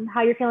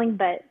how you're feeling,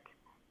 but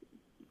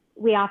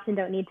we often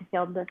don't need to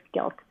feel this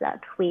guilt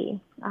that we,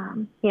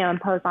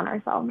 impose on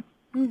ourselves.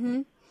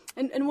 Mm-hmm.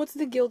 And what's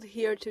the guilt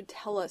here to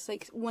tell us?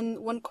 Like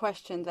one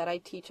question that I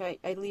teach, I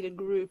lead a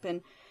group,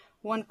 and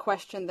one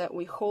question that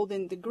we hold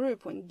in the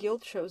group when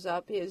guilt shows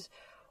up is,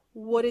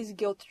 what is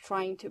guilt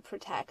trying to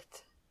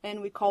protect?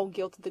 And we call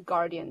guilt the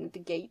guardian, the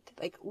gate.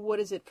 Like, what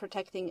is it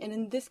protecting? And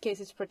in this case,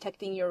 it's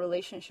protecting your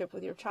relationship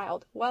with your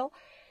child. Well,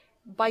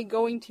 by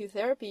going to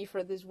therapy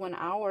for this 1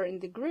 hour in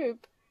the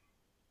group,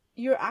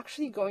 you're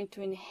actually going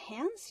to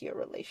enhance your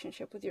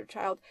relationship with your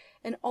child.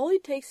 And all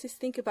it takes is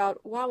think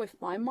about, wow, if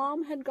my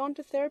mom had gone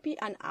to therapy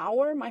an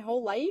hour my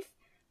whole life,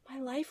 my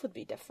life would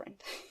be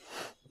different.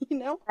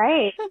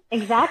 Right,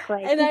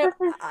 exactly. And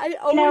I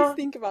always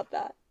think about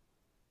that.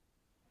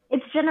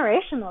 It's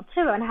generational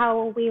too, and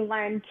how we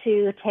learn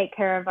to take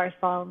care of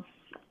ourselves,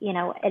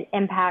 it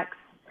impacts,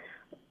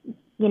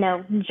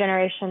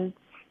 generations,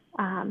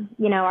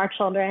 our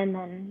children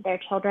and their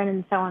children,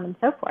 and so on and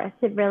so forth.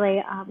 It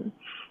really,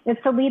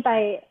 it's a lead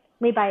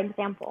by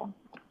example,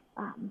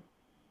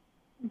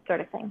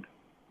 sort of thing.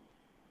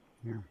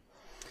 Yeah.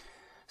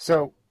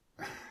 So,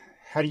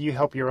 how do you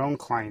help your own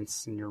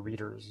clients and your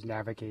readers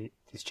navigate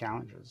these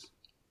challenges?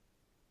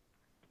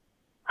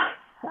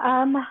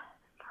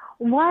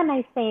 One,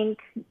 I think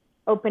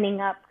opening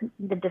up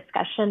the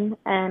discussion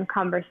and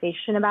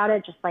conversation about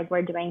it, just like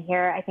we're doing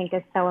here, I think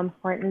is so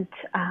important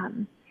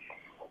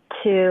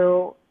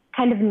to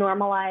kind of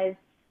normalize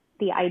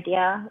the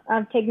idea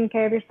of taking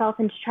care of yourself,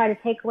 and to try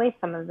to take away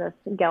some of this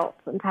guilt,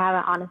 and to have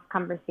an honest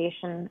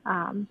conversation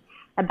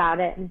about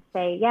it, and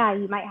say, yeah,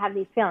 you might have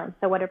these feelings,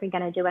 so what are we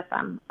going to do with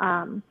them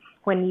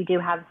when you do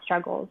have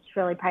struggles?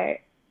 Really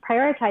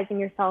prioritizing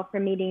yourself for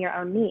meeting your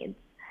own needs.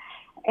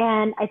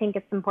 And I think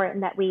it's important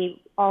that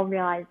we all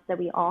realize that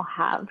we all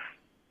have,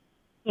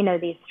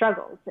 these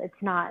struggles. It's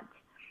not,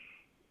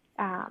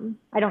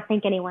 I don't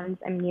think anyone's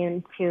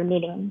immune to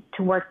needing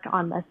to work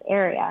on this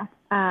area.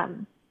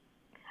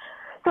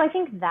 So I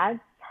think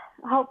that's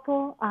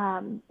helpful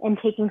in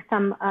taking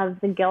some of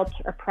the guilt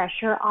or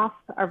pressure off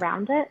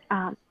around it.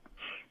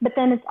 but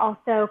then it's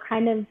also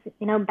kind of,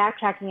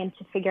 backtracking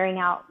into figuring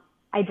out,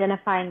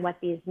 identifying what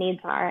these needs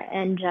are.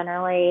 And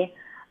generally,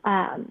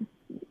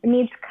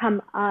 needs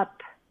come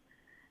up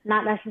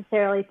not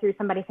necessarily through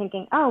somebody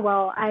thinking, oh,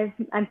 well,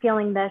 I'm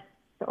feeling this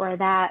or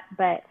that,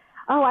 but,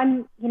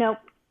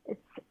 it's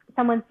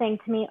someone saying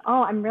to me,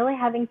 oh, I'm really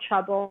having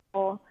trouble,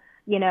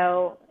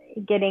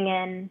 getting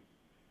in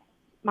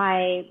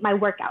my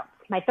workouts,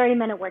 my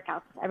 30-minute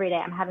workouts every day.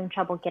 I'm having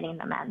trouble getting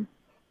them in.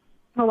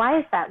 Well, why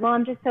is that? Well,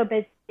 I'm just so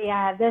busy.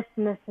 I have this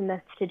and this and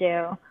this to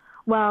do.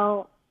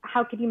 Well,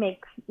 how could you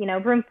make,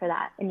 room for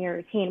that in your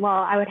routine? Well,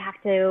 I would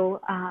have to,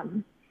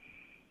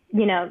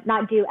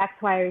 not do X,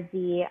 Y, or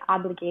Z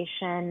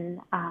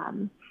obligation.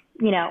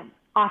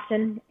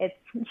 Often it's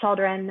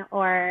children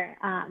or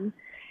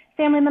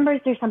family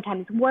members. There's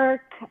sometimes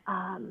work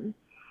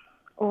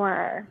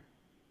or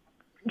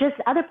just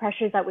other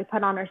pressures that we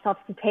put on ourselves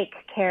to take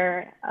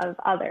care of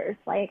others.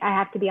 Like, I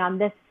have to be on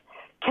this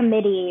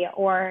committee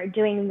or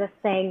doing this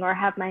thing or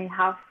have my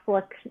house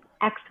look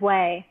X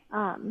way.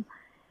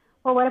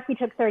 Well, what if we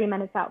took 30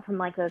 minutes out from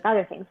like those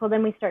other things? Well,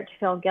 then we start to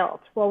feel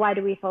guilt. Well, why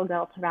do we feel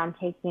guilt about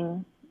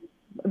backtracking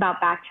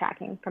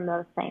from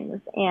those things?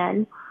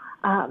 And,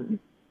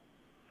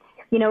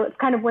 it's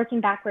kind of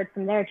working backward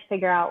from there to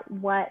figure out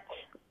what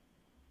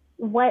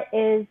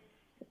is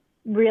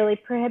really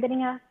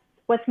prohibiting us,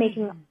 what's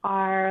making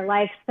our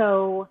life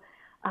so,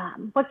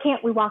 what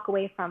can't we walk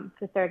away from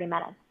for 30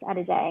 minutes at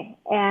a day?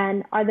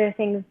 And are there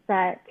things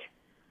that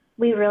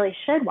we really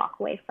should walk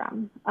away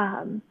from?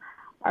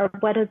 Or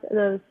what are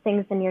those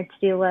things in your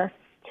to-do list,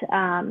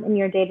 in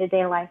your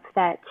day-to-day life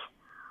that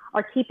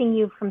are keeping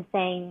you from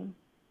saying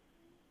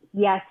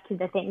yes to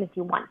the things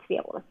you want to be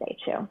able to say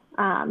to?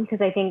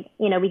 Because I think,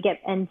 we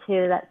get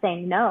into that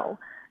saying no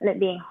and it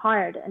being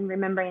hard, and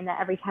remembering that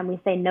every time we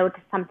say no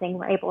to something,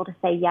 we're able to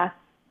say yes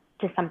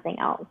to something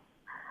else.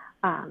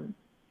 And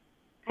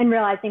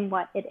realizing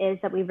what it is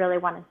that we really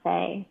want to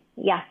say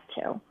yes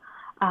to.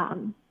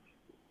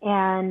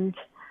 And,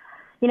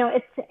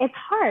 it's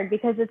hard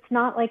because it's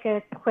not like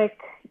a quick,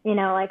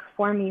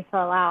 form you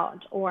fill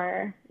out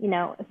or,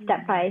 a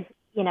step by,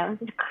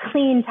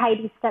 clean,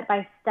 tidy,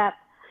 step-by-step,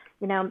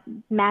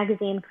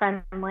 magazine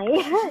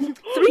friendly. 3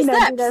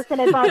 steps. Do this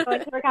and it's all going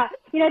to work out.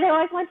 They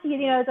always want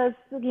you, those,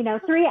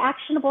 3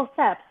 actionable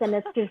steps, and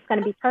it's just going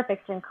to be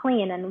perfect and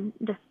clean and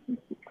just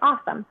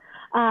awesome.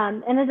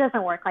 And it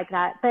doesn't work like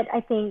that. But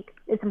I think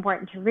it's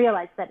important to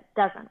realize that it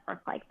doesn't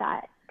work like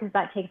that, because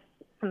that takes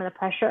some of the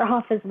pressure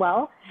off as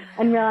well,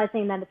 and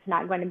realizing that it's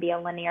not going to be a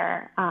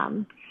linear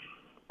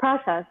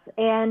process.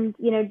 And,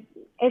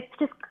 it's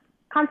just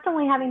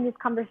constantly having these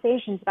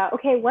conversations about,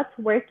 okay, what's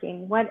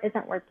working? What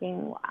isn't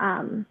working?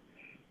 A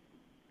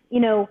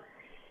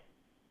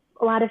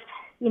lot of,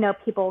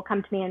 people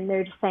come to me and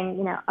they're just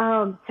saying, oh,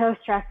 I'm so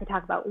stressed. They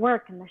talk about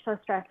work and they're so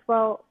stressed.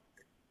 Well,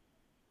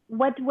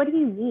 what do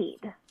you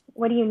need?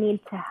 What do you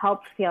need to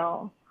help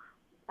feel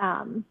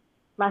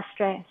less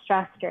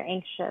stressed or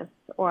anxious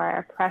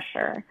or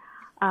pressure?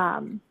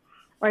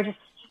 Or just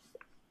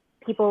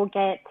people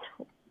get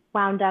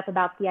wound up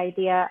about the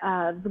idea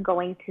of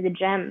going to the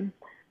gym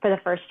for the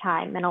first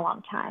time in a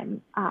long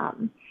time,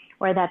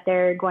 or that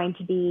they're going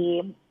to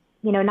be,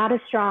 not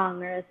as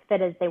strong or as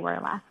fit as they were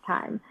last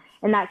time.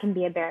 And that can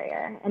be a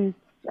barrier. And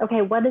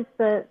okay, what is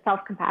the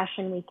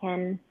self-compassion we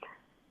can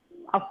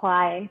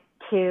apply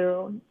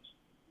to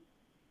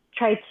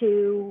try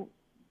to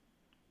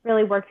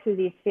really work through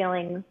these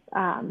feelings,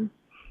 and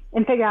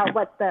figure out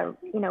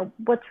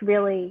what's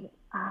really,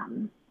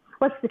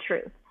 what's the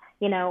truth?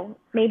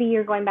 Maybe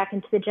you're going back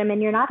into the gym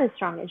and you're not as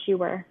strong as you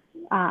were,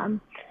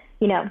 10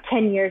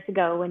 years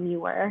ago when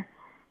you were,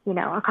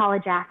 a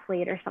college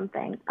athlete or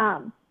something.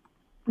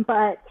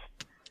 But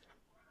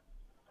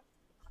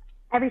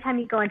every time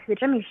you go into the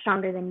gym, you're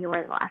stronger than you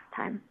were the last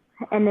time.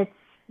 And it's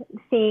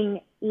seeing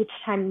each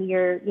time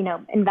you're,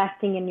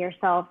 investing in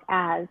yourself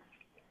as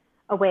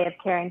a way of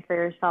caring for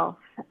yourself,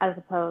 as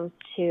opposed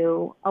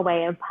to a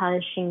way of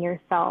punishing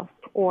yourself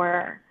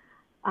or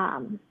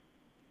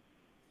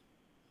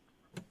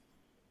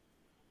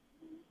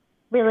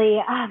really,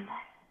 I'm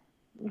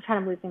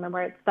kind of losing my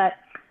words, but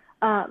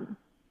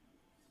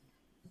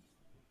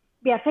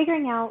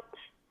figuring out,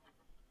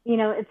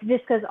 it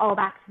just goes all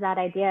back to that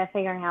idea of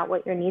figuring out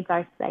what your needs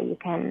are so that you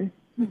can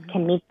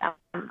meet them.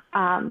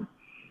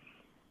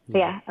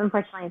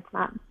 Unfortunately, it's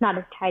not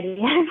as tidy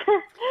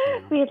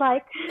as we'd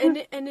like.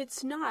 And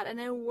it's not.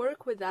 And I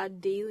work with that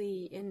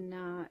daily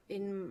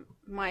in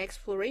my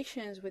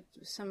explorations with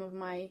some of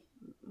my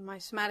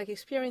somatic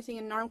experiencing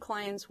and NARM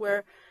clients,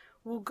 where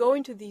we'll go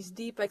into these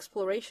deep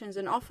explorations,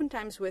 and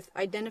oftentimes with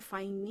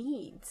identifying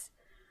needs.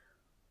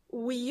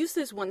 We use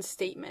this one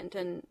statement,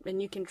 and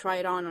you can try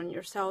it on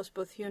yourselves,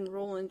 both you and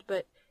Roland,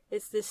 but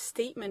it's this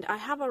statement: I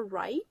have a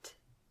right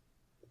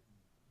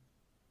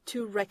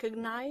to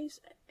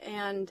recognize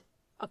and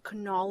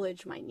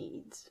acknowledge my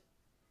needs.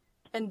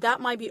 And that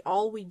might be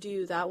all we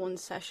do that one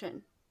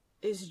session,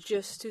 is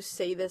just to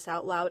say this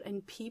out loud,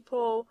 and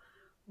people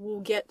will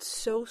get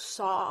so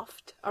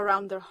soft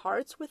around their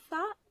hearts with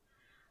that,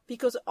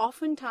 because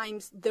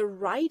oftentimes the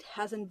right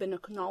hasn't been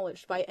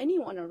acknowledged by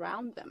anyone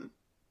around them.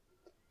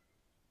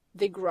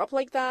 They grew up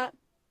like that.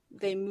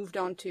 They moved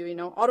on to,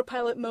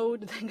 autopilot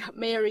mode. They got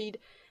married.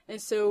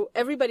 And so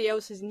everybody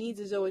else's needs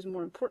is always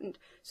more important.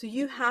 So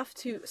you have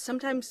to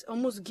sometimes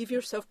almost give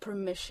yourself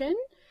permission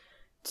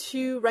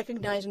to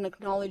recognize and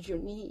acknowledge your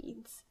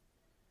needs.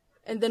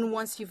 And then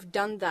once you've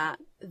done that,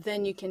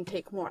 then you can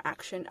take more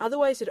action.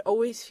 Otherwise, it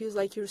always feels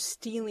like you're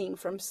stealing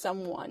from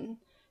someone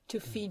to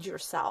feed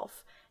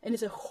yourself. And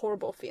it's a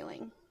horrible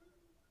feeling.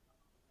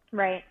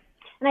 Right.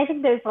 And I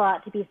think there's a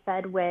lot to be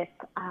said with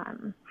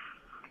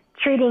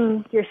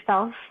treating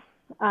yourself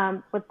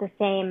with the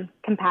same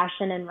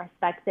compassion and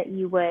respect that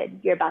you would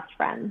your best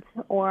friend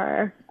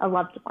or a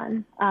loved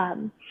one.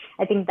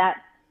 I think that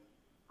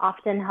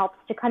often helps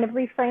to kind of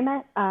reframe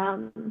it.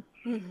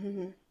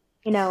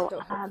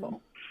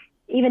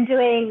 Even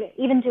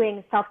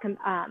doing self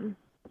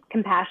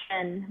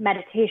compassion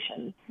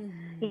meditations,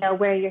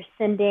 where you're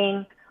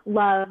sending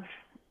love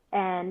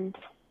and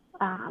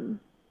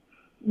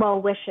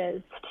well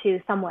wishes to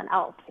someone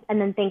else,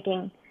 and then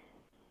thinking,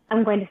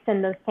 I'm going to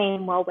send those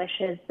same well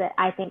wishes that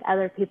I think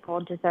other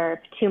people deserve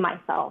to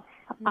myself.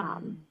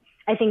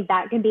 I think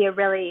that can be a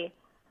really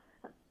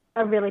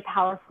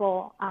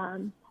powerful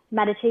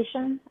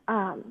meditation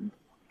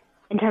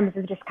in terms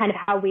of just kind of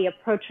how we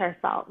approach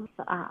ourselves.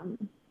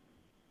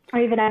 Or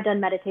even I've done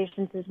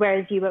meditations as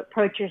whereas you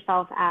approach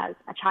yourself as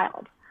a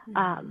child.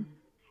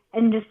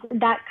 And just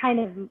that kind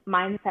of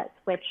mindset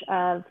switch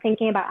of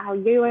thinking about how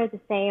you are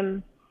the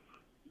same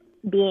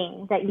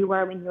being that you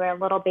were when you were a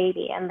little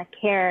baby, and the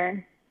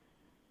care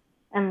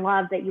and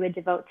love that you would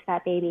devote to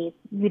that baby,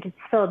 you just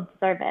still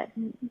deserve it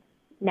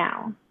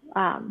now.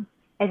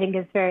 I think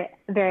is very,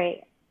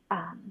 very,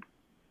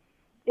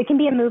 it can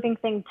be a moving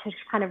thing to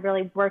kind of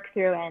really work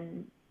through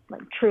and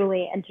like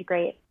truly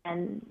integrate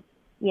and,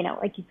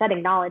 like you said,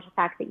 acknowledge the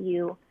fact that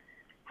you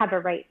have a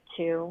right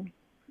to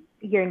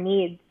your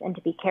needs and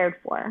to be cared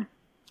for.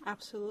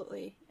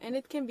 Absolutely. And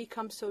it can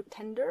become so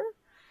tender.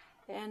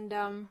 And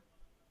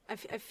I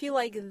feel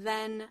like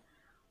then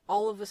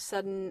all of a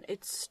sudden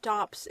it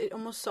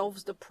almost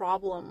solves the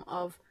problem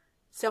of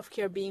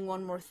self-care being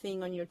one more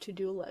thing on your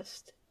to-do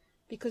list.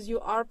 Because you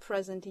are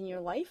present in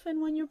your life,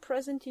 and when you're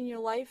present in your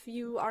life,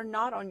 you are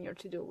not on your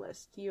to-do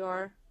list. You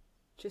are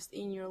just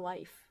in your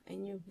life,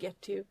 and you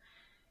get to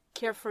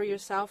care for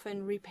yourself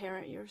and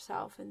reparent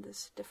yourself in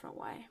this different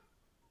way.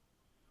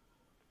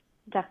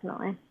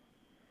 Definitely.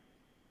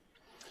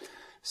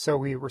 So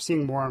we're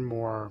seeing more and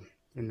more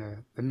in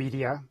the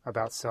media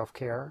about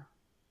self-care.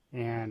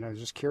 And I was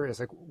just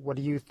curious, like, what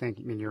do you think?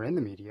 I mean, you're in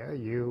the media.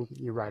 You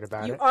write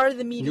about it. You are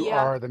the media. You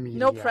are the media.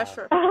 No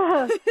pressure.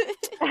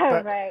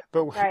 Right.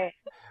 But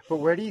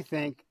where do you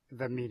think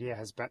the media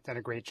has done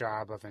a great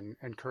job of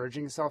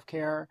encouraging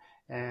self-care?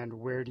 And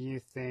where do you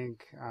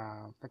think,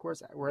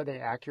 where are they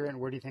accurate? And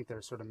where do you think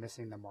they're sort of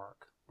missing the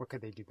mark? What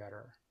could they do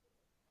better?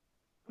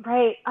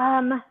 Right.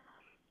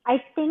 I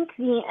think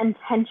the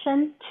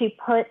intention to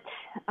put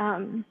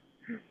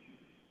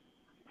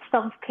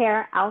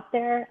self-care out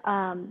there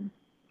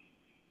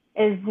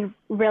is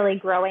really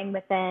growing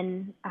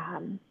within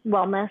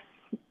wellness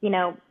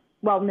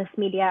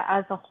media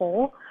as a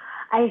whole.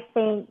 I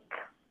think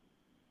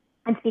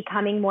it's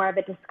becoming more of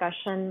a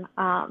discussion,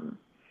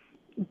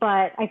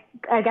 but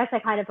I guess I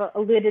kind of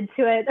alluded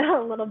to it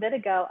a little bit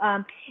ago.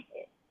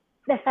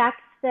 The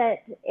fact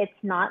that it's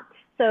not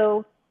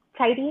so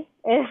tidy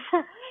is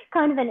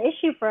kind of an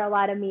issue for a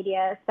lot of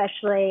media,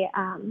 especially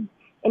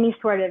any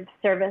sort of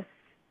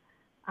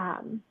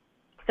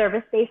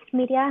service-based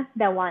media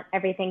that want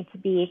everything to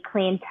be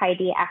clean,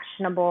 tidy,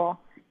 actionable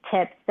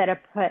tips that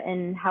are put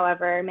in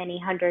however many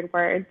 100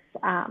 words.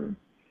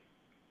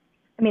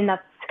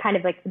 That's kind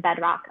of like the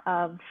bedrock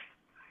of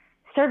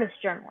service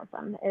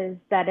journalism, is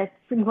that it's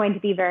going to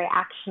be very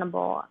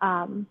actionable.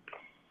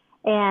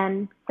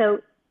 And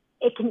so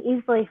it can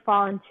easily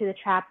fall into the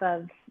trap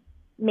of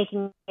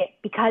making it,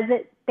 because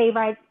they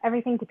write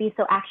everything to be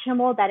so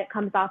actionable, that it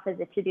comes off as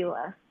a to-do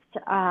list.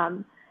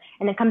 And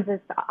it comes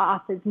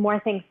off as more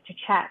things to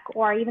check,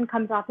 or even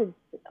comes off as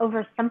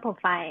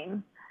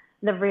oversimplifying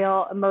the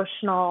real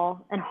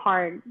emotional and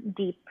hard,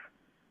 deep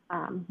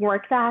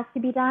work that has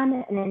to be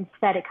done. And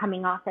instead it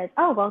coming off as,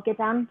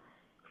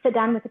 sit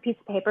down with a piece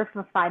of paper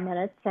for 5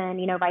 minutes and,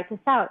 write this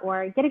out,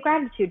 or get a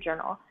gratitude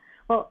journal.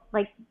 Well,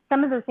 like,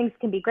 some of those things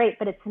can be great,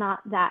 but it's not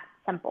that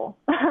simple.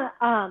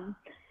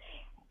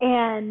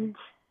 And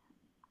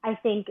I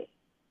think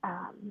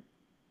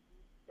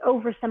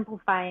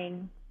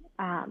oversimplifying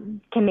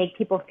can make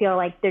people feel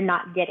like they're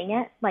not getting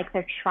it, like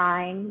they're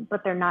trying,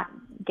 but they're not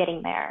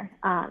getting there.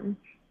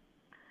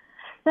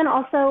 Then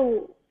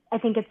also, I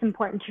think it's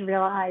important to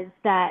realize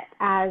that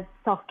as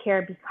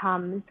self-care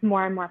becomes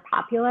more and more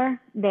popular,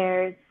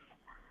 there's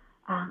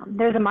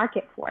a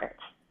market for it.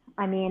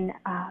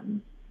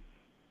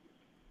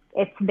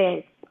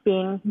 It's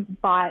being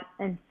bought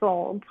and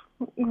sold,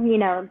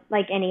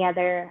 like any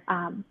other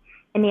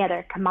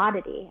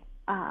commodity.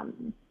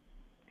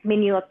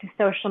 You look to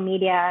social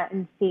media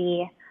and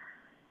see,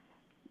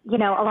 a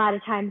lot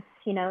of times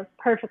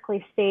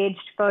perfectly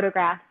staged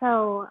photographs.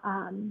 So,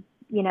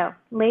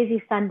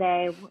 lazy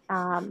Sunday,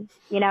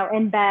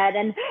 in bed.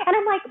 And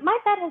I'm like, my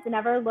bed has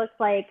never looked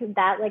like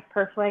that, like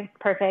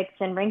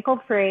perfect and wrinkle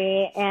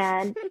free.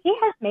 And she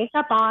has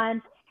makeup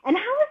on. And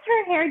how is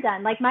her hair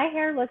done? Like, my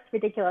hair looks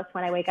ridiculous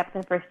when I wake up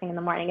the first thing in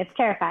the morning. It's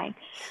terrifying.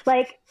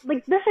 Like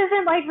this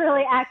isn't like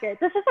really accurate.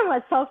 This isn't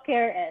what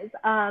self-care is.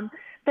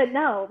 But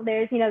no,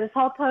 there's, this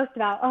whole post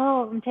about,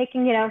 I'm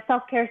taking,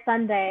 self-care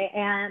Sunday.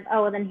 And,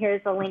 then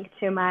here's a link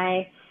to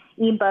my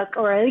ebook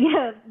or,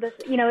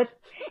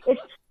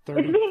 it's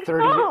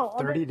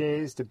 30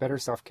 days to better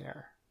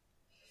self-care.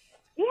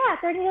 Yeah,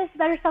 30 days to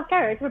better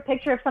self-care. It's a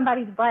picture of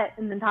somebody's butt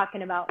and then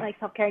talking about like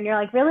self-care, and you're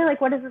like, really?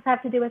 Like, what does this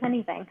have to do with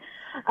anything?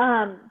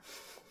 It's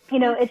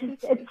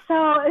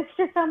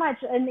just so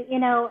much. And,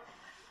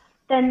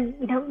 then,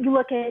 you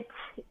look at,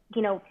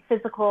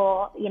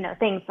 physical,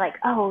 things like,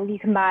 you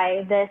can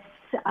buy this.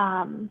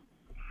 I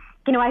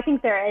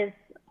think there is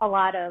a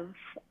lot of,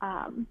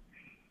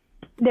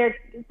 there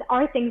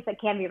are things that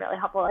can be really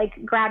helpful,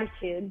 like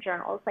gratitude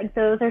journals. Like,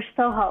 those are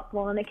so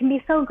helpful, and it can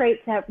be so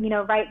great to,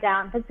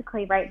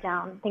 physically write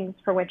down things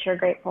for which you're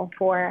grateful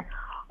for,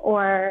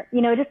 or,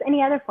 just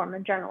any other form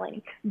of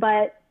journaling.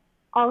 But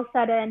all of a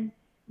sudden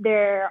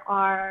there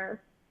are,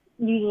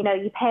 you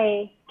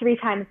pay 3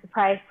 times the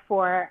price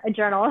for a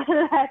journal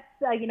that's,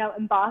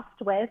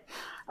 embossed with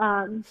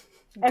a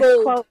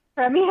quote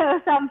from,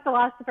 some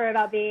philosopher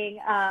about being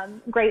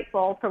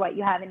grateful for what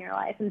you have in your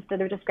life,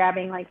 instead of just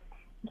grabbing like,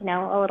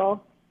 a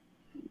little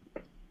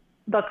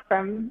book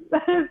from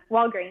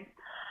Walgreens.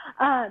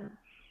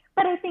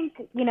 But I think,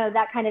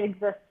 that kind of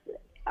exists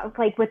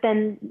like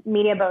within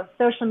media, both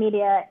social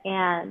media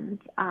and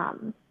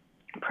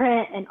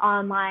print and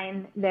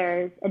online.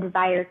 There's a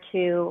desire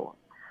to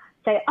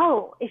say,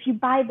 if you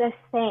buy this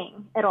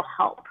thing, it'll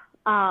help.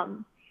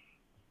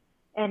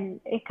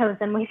 And it goes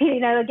in with,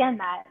 again,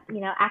 that,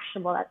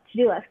 actionable, that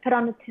to-do list, put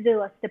on the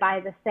to-do list to buy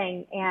this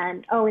thing.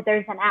 And,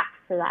 there's an app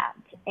for that.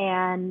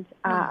 And,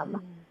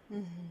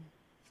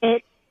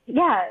 it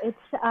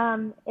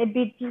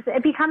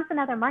becomes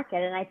another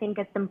market. And I think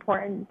it's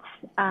important,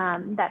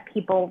 that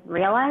people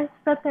realize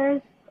that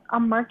there's a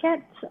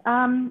market,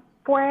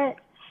 for it,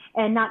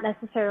 and not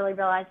necessarily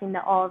realizing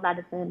that all of that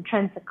is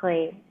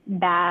intrinsically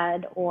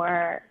bad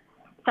or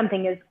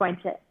something is going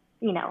to,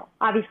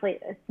 obviously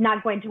it's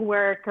not going to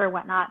work or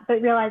whatnot,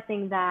 but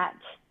realizing that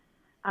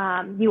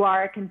you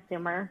are a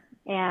consumer,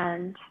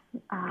 and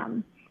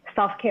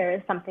self-care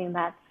is something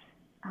that's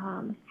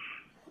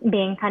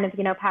being kind of,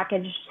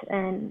 packaged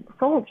and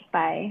sold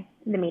by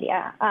the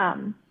media,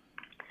 and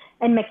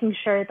making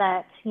sure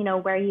that,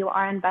 where you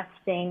are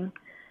investing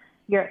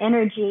your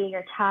energy,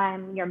 your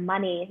time, your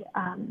money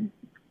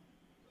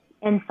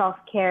in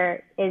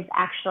self-care is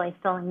actually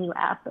filling you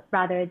up,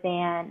 rather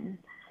than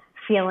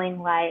feeling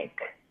like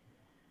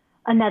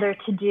another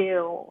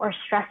to-do or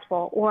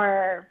stressful,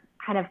 or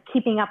kind of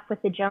keeping up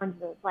with the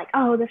Joneses. Like,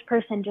 this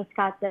person just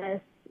got this,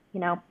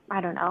 I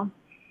don't know,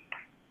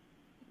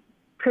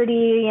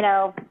 pretty,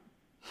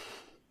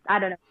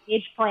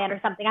 sage plan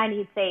or something. I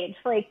need sage.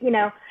 Like,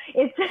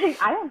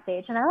 it's, I have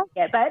sage and I like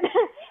it, but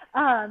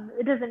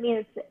it doesn't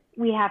mean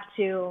we have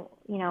to,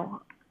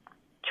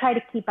 try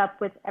to keep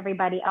up with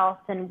everybody else,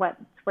 and what's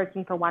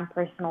working for one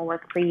person will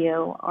work for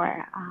you,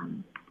 or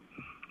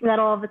that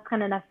all of it's going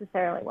to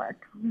necessarily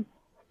work.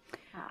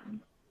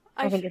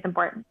 I think it's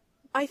important.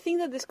 I think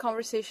that this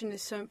conversation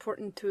is so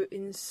important to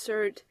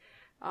insert,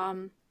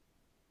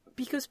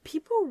 because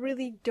people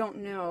really don't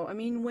know. I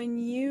mean, when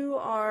you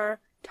are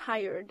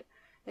tired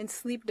and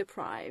sleep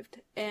deprived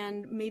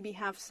and maybe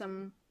have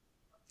some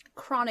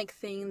chronic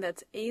thing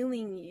that's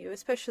ailing you,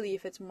 especially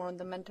if it's more on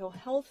the mental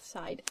health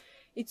side,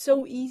 it's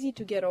so easy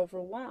to get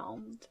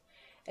overwhelmed.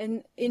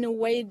 And in a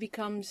way, it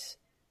becomes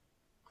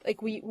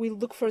like we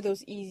look for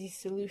those easy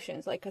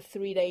solutions, like a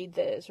 3-day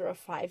this or a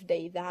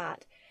 5-day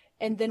that.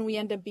 And then we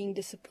end up being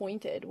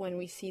disappointed when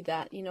we see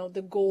that,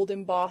 the gold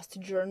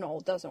embossed journal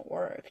doesn't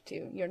work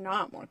too. You're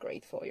not more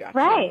grateful. You're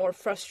actually more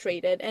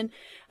frustrated. And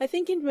I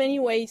think in many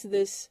ways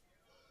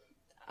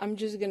I'm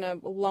just going to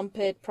lump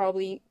it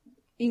probably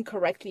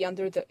incorrectly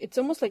under it's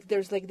almost like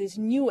there's like this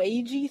new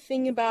agey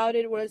thing about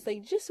it, where it's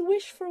like, just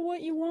wish for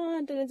what you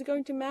want and it's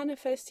going to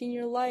manifest in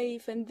your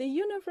life and the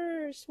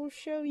universe will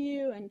show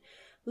you, and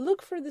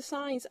look for the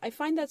signs. I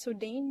find that so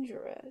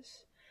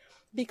dangerous,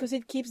 because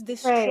it keeps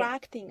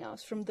distracting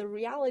us from the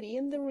reality.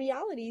 And the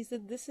reality is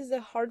that this is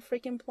a hard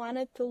freaking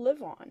planet to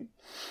live on.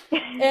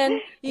 And,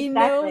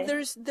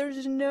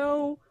 there's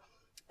no,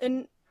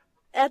 and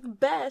at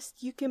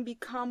best, you can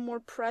become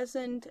more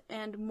present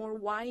and more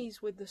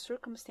wise with the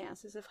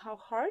circumstances of how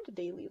hard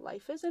daily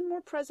life is, and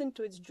more present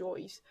to its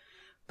joys.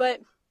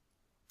 But,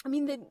 I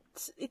mean,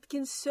 it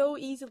can so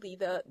easily,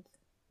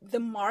 the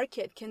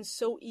market can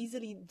so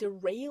easily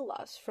derail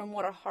us from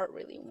what our heart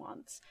really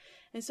wants.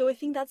 And so I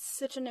think that's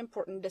such an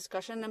important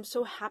discussion. I'm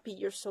so happy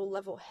you're so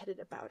level-headed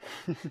about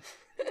it.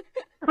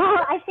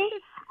 Well, I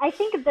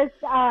think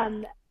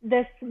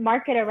this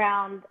market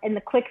around, and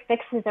the quick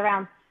fixes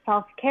around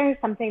self-care is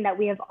something that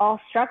we have all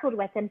struggled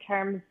with, in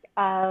terms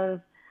of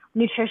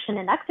nutrition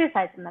and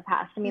exercise in the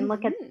past. I mean,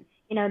 look at,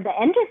 Mm-hmm. The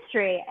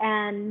industry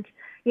and,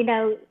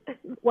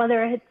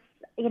 whether it's,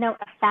 a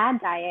fad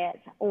diet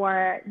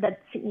or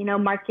that's,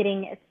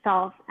 marketing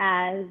itself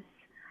as,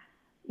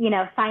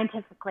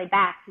 scientifically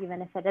backed,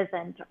 even if it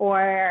isn't,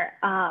 or,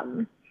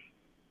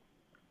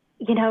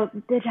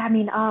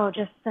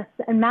 just this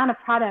amount of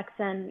products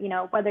and,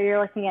 whether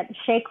you're looking at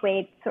shake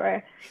weights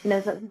or,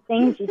 the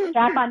things you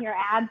strap on your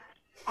abs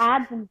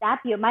and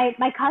zap you.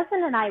 My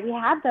cousin and I, we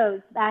had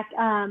those back,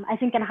 I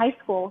think in high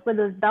school, with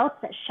those belts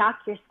that shock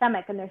your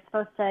stomach and they're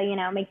supposed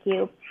to, make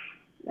you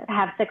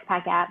have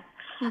 6-pack abs.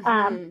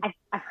 Mm-hmm.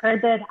 I've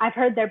heard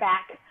they're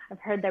back.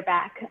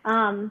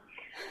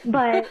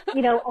 But,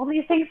 all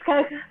these things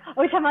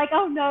which I'm like,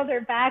 oh no,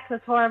 they're back.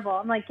 That's horrible.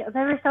 I'm like, they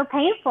were so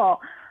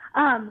painful.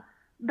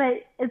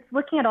 But it's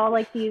looking at all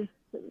like these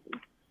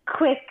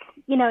quick,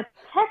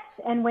 tests.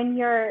 And when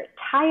you're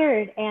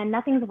tired and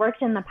nothing's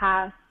worked in the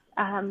past,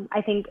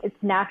 I think it's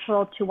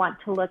natural to want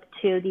to look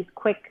to these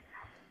quick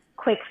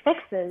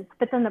fixes.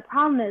 But then the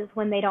problem is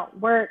when they don't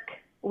work,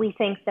 we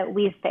think that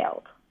we've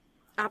failed.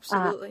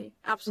 Absolutely.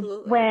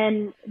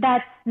 When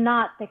that's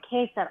not the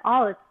case at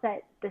all. It's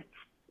that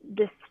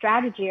this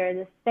strategy or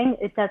this thing,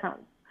 it's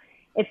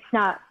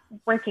not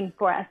working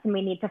for us, and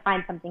we need to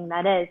find something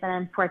that is. And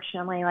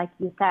unfortunately, like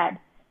you said,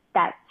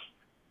 that's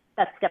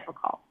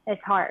difficult.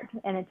 It's hard,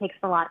 and it takes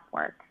a lot of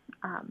work.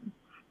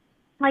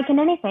 Like in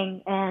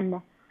anything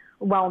in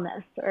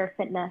wellness or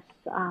fitness,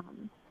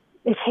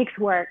 it takes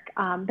work,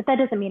 but that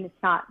doesn't mean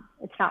it's not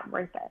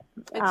worth it.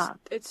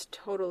 It's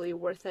totally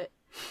worth it.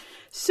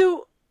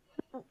 So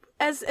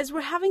as we're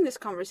having this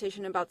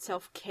conversation about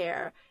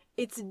self-care,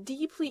 it's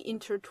deeply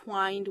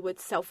intertwined with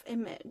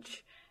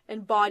self-image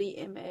and body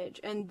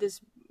image and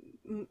this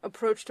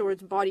approach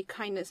towards body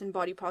kindness and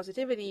body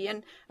positivity.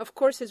 And of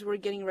course, as we're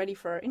getting ready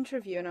for our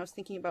interview and I was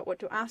thinking about what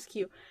to ask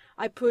you,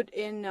 I put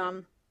in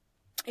our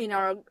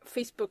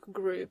Facebook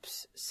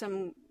groups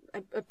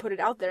I put it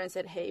out there and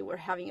said, hey, we're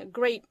having a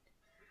great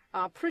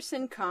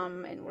person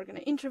come and we're going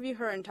to interview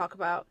her and talk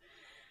about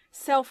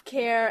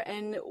self-care.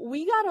 And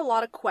we got a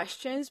lot of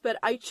questions, but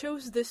I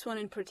chose this one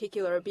in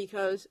particular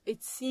because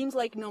it seems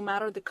like no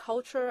matter the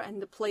culture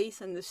and the place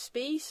and the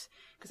space,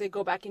 because I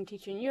go back and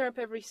teach in Europe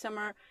every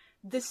summer,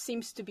 this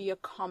seems to be a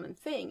common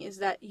thing, is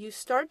that you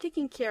start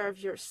taking care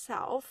of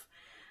yourself,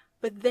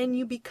 but then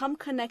you become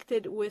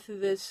connected with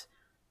this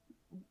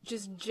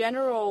just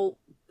general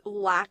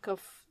lack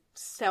of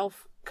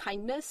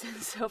self-kindness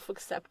and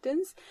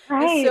self-acceptance.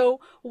 Right. And so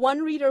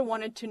one reader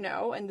wanted to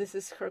know, and this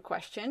is her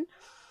question,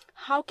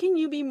 how can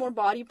you be more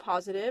body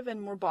positive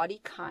and more body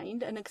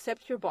kind and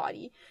accept your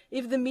body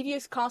if the media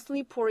is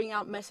constantly pouring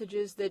out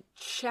messages that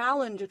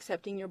challenge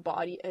accepting your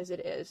body as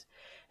it is?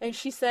 And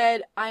she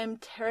said, I am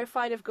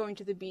terrified of going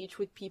to the beach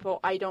with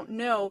people I don't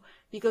know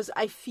because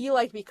I feel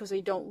like because I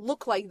don't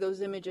look like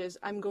those images,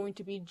 I'm going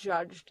to be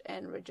judged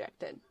and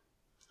rejected.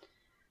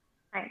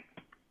 Right.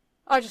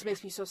 Oh, it just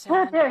makes me so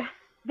sad. Well,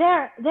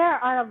 there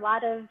are a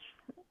lot of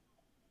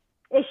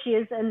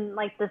issues in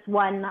like this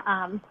one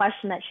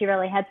question that she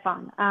really hits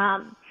on.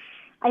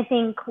 I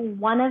think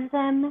one of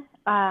them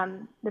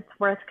that's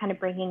worth kind of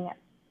bringing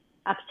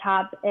up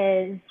top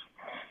is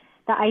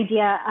the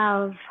idea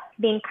of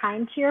being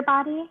kind to your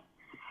body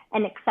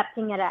and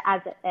accepting it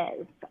as it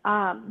is.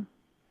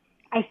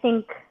 I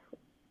think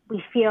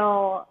we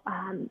feel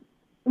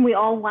we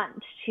all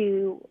want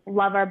to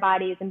love our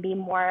bodies and be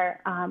more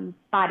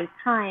body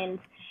kind.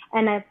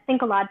 And I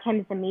think a lot of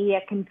times the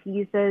media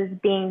confuses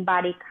being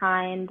body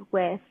kind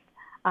with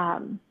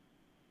saying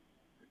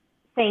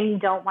you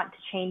don't want to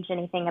change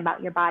anything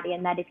about your body,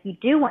 and that if you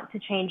do want to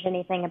change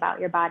anything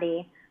about your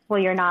body, well,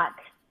 you're not,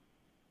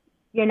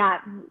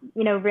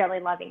 really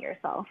loving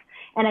yourself.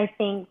 And I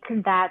think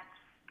that's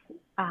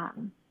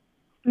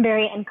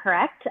very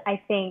incorrect. I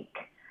think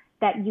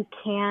that you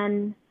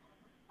can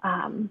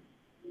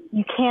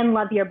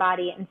love your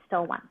body and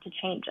still want to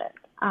change it.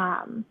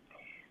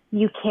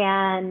 You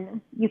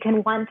can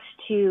want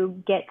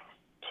to get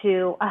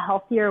to a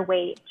healthier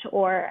weight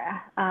or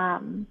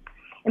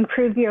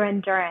improve your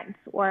endurance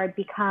or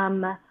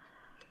become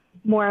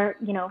more,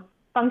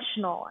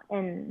 functional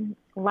in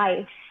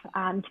life,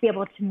 to be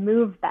able to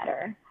move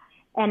better.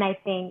 And I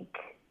think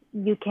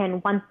you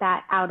can want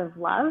that out of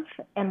love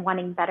and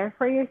wanting better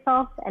for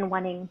yourself and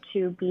wanting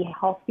to be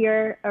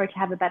healthier or to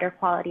have a better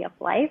quality of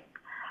life.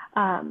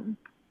 But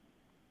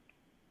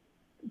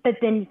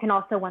then you can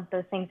also want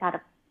those things out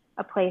of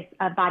a place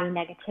of body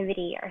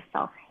negativity or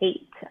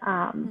self-hate.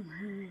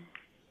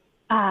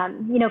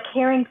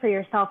 Caring for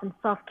yourself and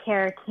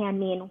self-care can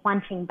mean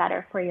wanting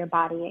better for your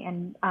body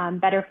and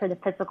better for the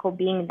physical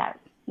being that,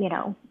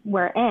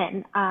 we're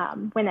in.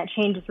 When that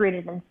change is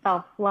rooted in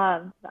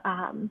self-love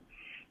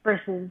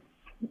versus,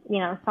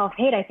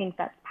 self-hate, I think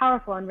that's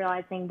powerful in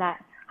realizing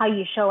that how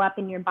you show up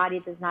in your body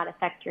does not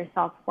affect your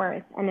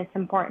self-worth. And it's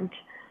important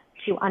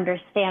to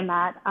understand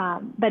that.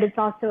 But it's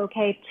also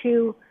okay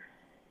to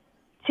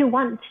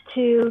want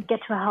to get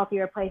to a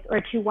healthier place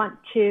or to want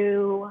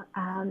to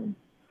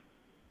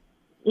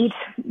eat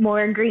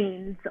more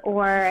greens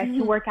or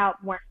to work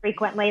out more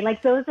frequently.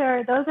 Like those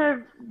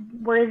are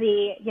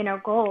worthy,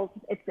 goals.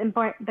 It's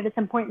important, but it's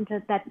important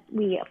that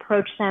we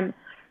approach them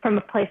from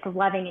a place of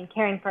loving and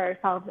caring for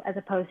ourselves, as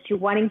opposed to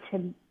wanting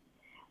to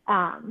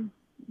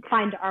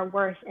find our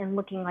worth in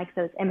looking like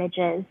those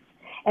images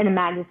in the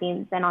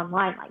magazines and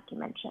online, like you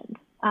mentioned.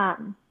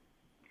 And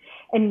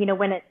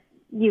when it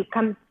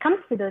comes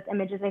to those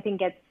images, I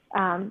think it's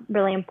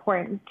really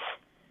important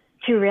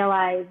to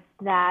realize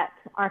that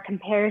our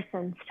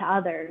comparisons to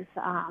others,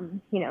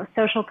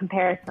 social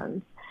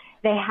comparisons,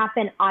 they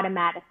happen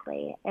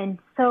automatically and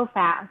so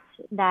fast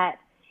that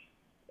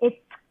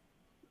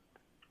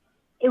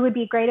it would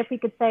be great if we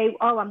could say,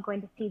 oh, I'm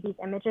going to see these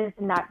images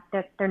and that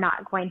they're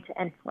not going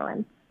to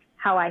influence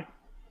how I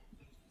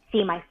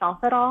see myself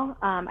at all.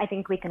 I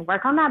think we can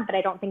work on that, but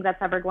I don't think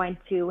that's ever going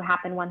to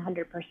happen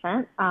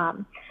 100%.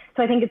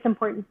 So I think it's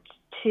important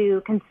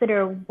to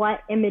consider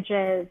what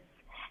images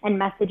and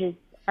messages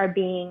are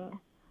being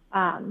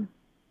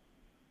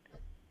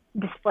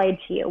displayed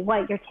to you,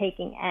 what you're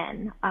taking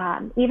in.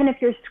 Even if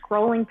you're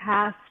scrolling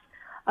past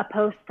a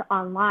post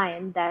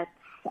online that's,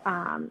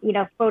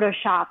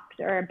 photoshopped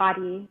or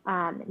body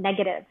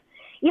negative,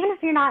 even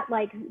if you're not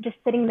like just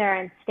sitting there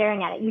and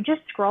staring at it, you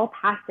just scroll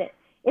past it.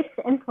 It's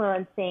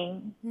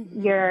influencing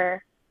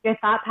your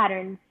thought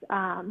patterns,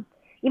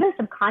 even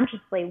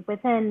subconsciously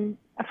within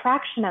a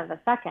fraction of a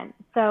second.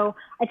 So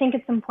I think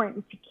it's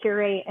important to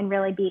curate and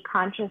really be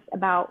conscious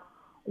about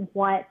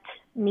what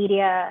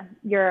media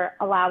you're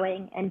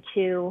allowing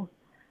into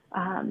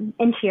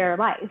your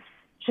life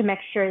to make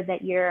sure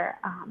that you're,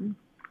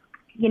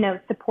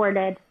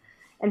 supported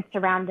and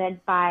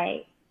surrounded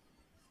by,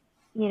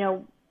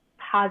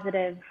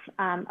 positive,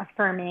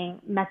 affirming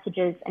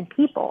messages and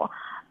people.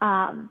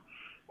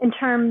 In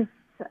terms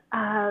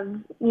of,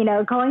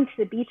 going to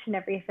the beach and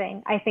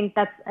everything, I think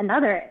that's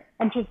another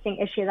interesting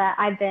issue that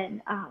I've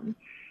been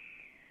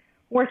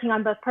working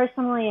on both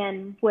personally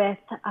and with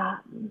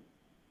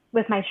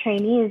my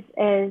trainees,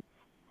 is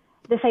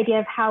this idea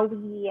of how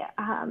we,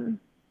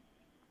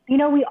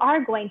 we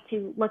are going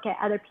to look at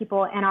other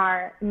people in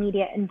our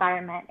immediate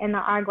environment, and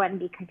there are going to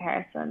be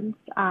comparisons.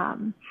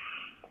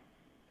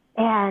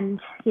 And,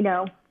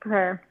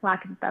 for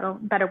lack of a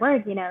better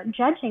word,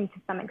 judging to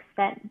some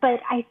extent. But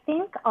I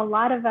think a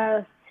lot of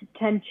us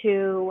tend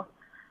to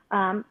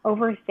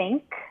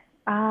overthink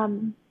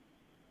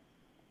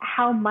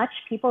how much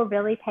people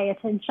really pay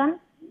attention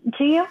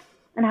to you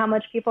and how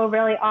much people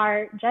really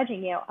are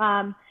judging you.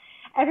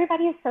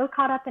 Everybody is so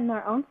caught up in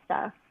their own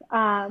stuff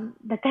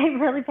that they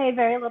really pay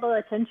very little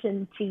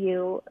attention to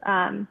you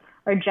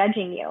or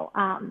judging you.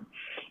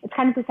 It's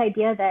kind of this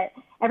idea that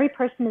every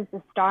person is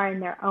the star in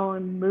their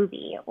own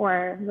movie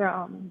or their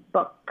own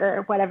book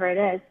or whatever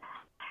it is.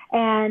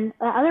 And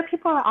other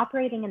people are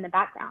operating in the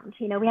background.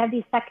 We have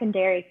these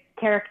secondary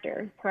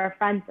characters who are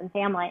friends and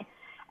family.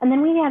 And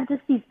then we have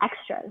just these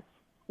extras,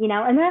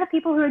 and there are the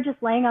people who are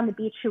just laying on the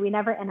beach who we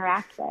never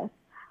interact with.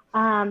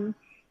 And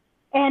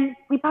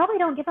we probably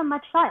don't give them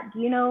much thought.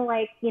 Do you know,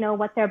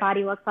 what their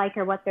body looks like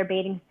or what their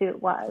bathing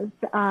suit was?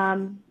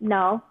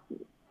 No.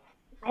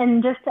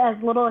 And just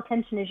as little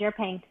attention as you're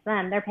paying to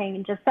them, they're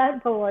paying just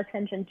that little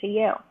attention to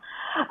you.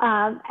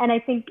 And I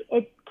think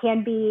it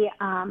can be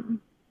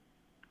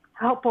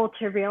helpful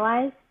to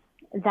realize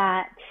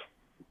that,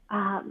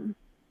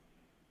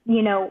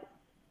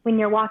 when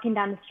you're walking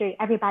down the street,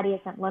 everybody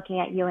isn't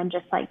looking at you and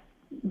just like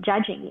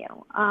judging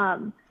you.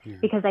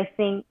 Because I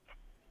think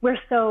we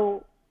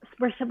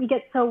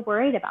get so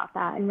worried about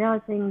that, and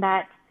realizing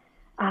that,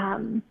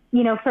 for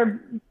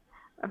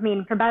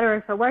better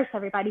or for worse,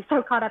 everybody's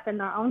so caught up in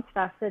their own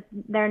stuff that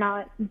they're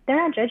not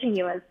judging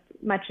you as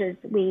much as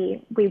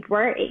we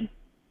worry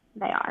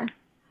they are.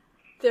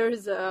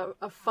 There's a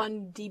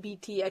fun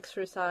DBT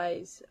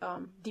exercise.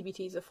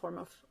 DBT is a form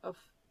of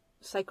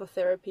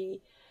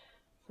psychotherapy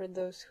for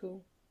those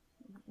who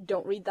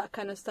don't read that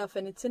kind of stuff,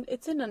 and it's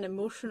in an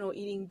emotional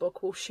eating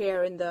book we'll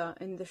share in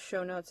the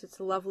show notes. It's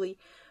lovely.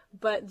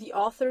 But the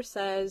author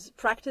says,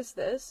 practice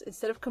this.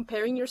 Instead of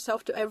comparing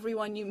yourself to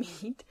everyone you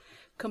meet,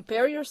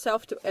 compare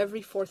yourself to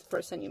every fourth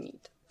person you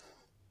meet.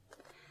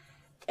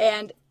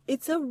 And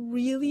it's a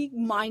really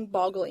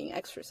mind-boggling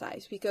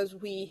exercise, because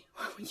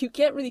you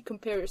can't really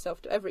compare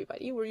yourself to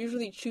everybody. We're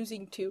usually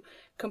choosing to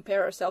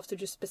compare ourselves to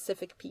just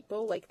specific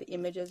people, like the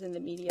images in the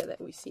media that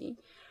we see,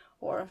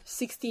 or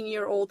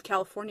 16-year-old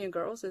California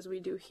girls, as we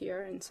do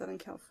here in Southern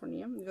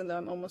California, even though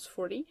I'm almost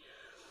 40.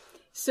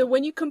 So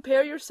when you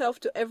compare yourself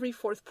to every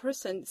fourth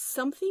person,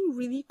 something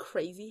really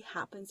crazy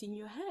happens in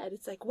your head.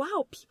 It's like,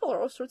 wow, people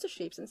are all sorts of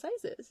shapes and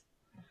sizes.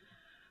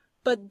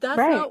 But that's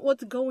not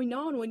what's going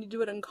on when you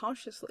do it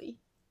unconsciously.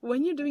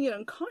 When you're doing it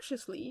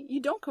unconsciously,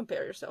 you don't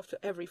compare yourself to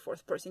every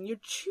fourth person. You're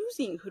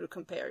choosing who to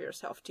compare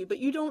yourself to, but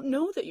you don't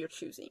know that you're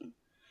choosing.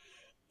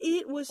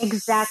 It was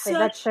that's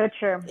so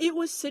true. It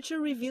was such a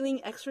revealing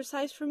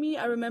exercise for me.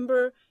 I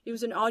remember it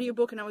was an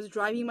audiobook, and I was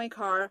driving my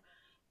car,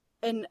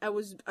 and I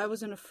was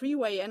on a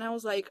freeway, and I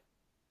was like,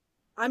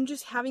 I'm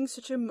just having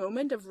such a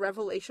moment of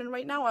revelation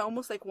right now. I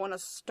almost like want to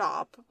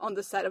stop on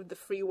the side of the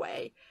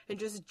freeway and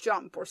just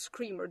jump or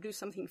scream or do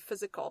something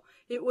physical.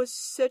 It was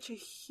such a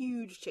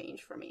huge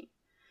change for me.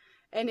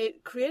 And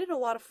it created a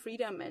lot of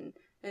freedom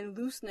and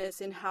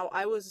looseness in how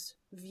I was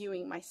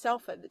viewing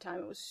myself at the time.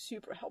 It was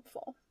super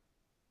helpful.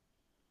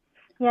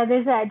 Yeah,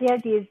 there's the idea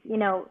of these,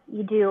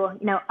 you do,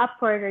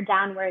 upward or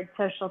downward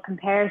social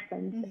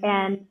comparisons. Mm-hmm.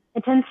 And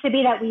it tends to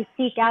be that we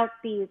seek out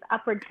these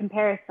upward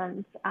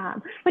comparisons,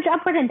 which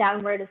upward and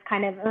downward is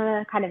kind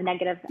of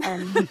negative.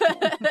 And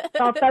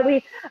but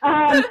we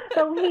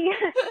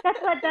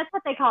that's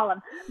what they call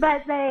them.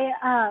 But they,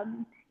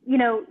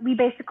 we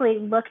basically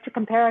look to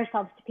compare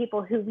ourselves to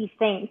people who we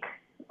think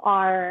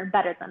are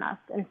better than us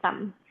in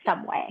some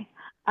way.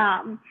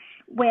 And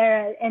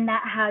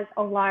that has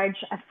a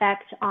large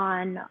effect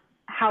on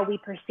how we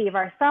perceive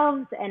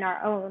ourselves and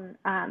our own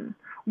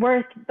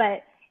worth.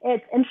 But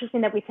it's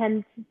interesting that we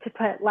tend to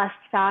put less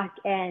stock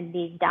in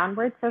these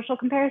downward social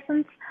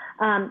comparisons,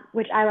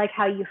 which I like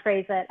how you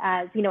phrase it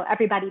as,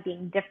 everybody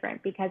being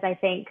different, because I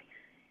think,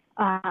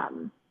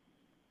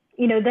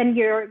 then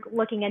you're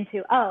looking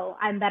into,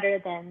 I'm better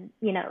than,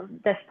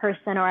 this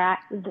person, or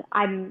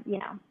I'm,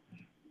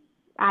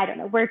 I don't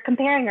know, we're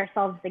comparing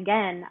ourselves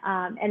again.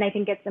 And I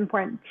think it's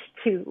important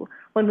to,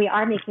 when we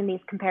are making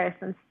these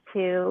comparisons,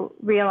 to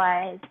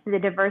realize the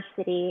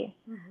diversity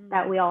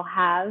that we all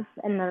have,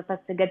 and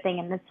that's a good thing.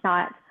 And it's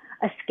not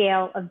a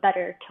scale of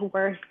better to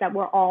worse that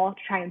we're all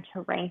trying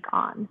to rank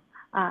on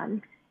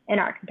in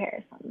our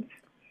comparisons.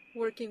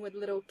 Working with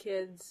little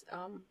kids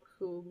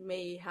who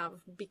may have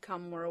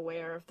become more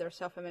aware of their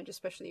self-image,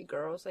 especially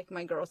girls, like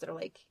my girls that are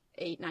like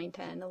 8, 9,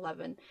 10,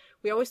 11.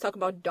 We always talk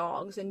about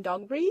dogs and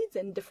dog breeds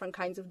and different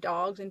kinds of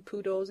dogs and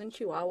poodles and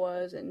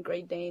chihuahuas and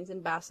Great Danes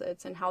and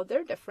Bassets and how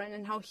they're different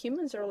and how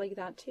humans are like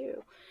that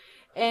too.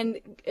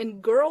 And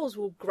girls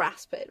will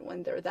grasp it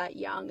when they're that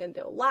young and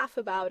they'll laugh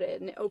about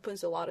it, and it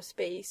opens a lot of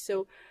space.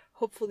 So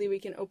hopefully we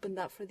can open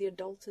that for the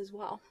adults as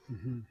well.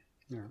 Mm-hmm.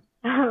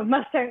 Yeah.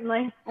 Most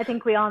certainly. I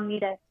think we all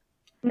need it.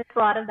 And it's a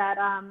lot of that,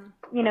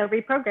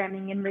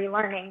 reprogramming and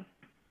relearning.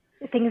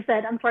 Things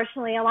that,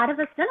 unfortunately, a lot of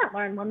us didn't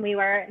learn when we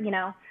were,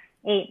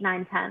 8,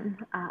 9,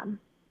 10,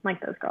 like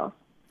those girls.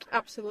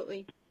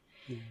 Absolutely.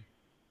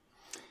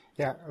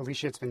 Yeah,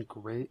 Alicia, it's been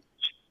great.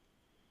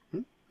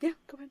 Yeah,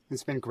 go ahead.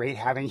 It's been great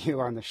having you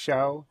on the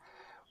show.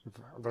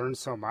 We've learned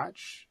so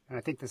much. And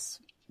I think this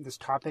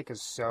topic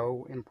is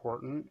so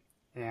important.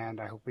 And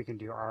I hope we can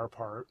do our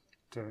part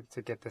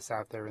to get this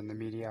out there in the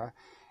media.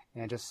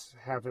 And just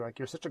have,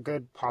 you're such a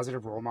good,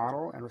 positive role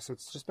model. And so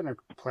it's just been a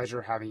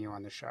pleasure having you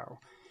on the show.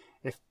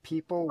 If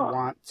people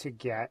want to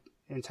get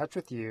in touch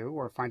with you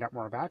or find out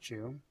more about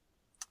you,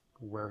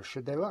 where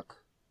should they look?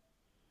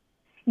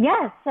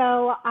 Yeah,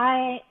 so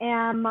I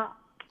am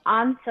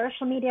on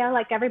social media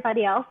like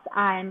everybody else.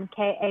 I'm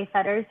K.A.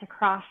 Fetters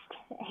across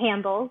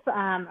handles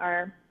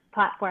or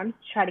platforms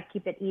to try to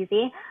keep it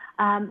easy.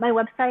 My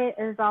website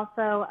is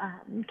also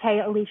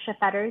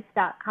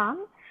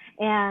kaliciafetters.com.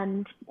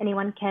 And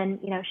anyone can,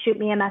 shoot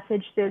me a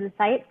message through the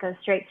site. It goes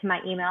straight to my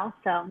email,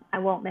 so I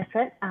won't miss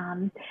it.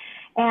 I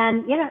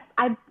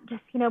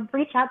just,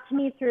 reach out to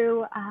me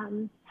through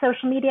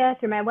social media,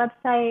 through my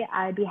website.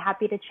 I'd be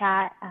happy to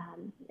chat.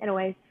 It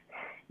always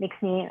makes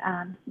me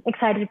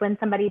excited when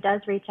somebody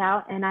does reach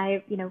out. And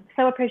I,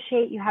 so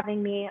appreciate you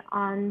having me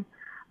on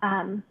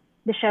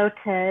the show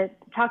to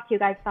talk to you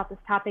guys about this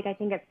topic. I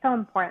think it's so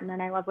important,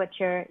 and I love what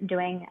you're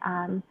doing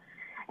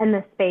in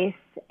this space,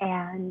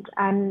 and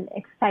I'm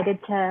excited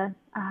to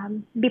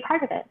be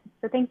part of it.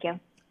 So thank you.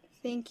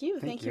 Thank you.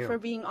 Thank you for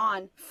being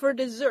on. For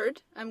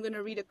dessert, I'm going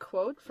to read a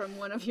quote from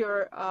one of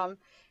your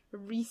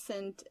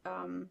recent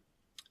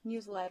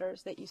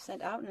newsletters that you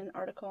sent out in an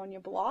article on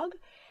your blog,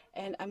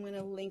 and I'm going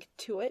to link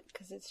to it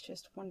because it's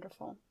just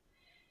wonderful.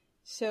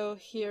 So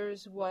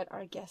here's what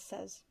our guest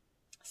says.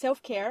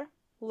 Self-care,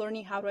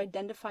 learning how to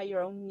identify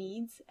your own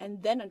needs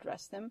and then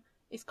address them,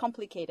 is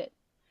complicated.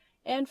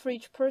 And for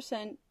each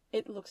person,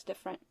 it looks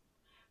different.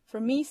 For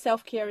me,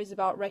 self-care is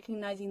about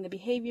recognizing the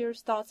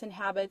behaviors, thoughts, and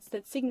habits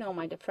that signal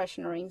my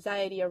depression or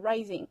anxiety are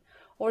rising,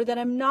 or that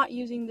I'm not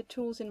using the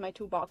tools in my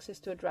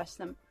toolboxes to address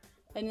them,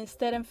 and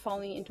instead I'm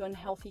falling into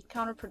unhealthy,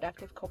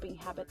 counterproductive coping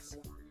habits.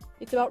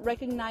 It's about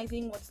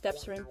recognizing what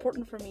steps are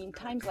important for me in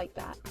times like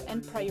that,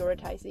 and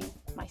prioritizing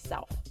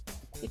myself.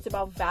 It's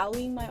about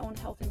valuing my own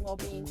health and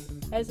well-being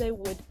as I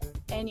would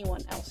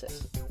anyone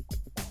else's.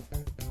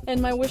 And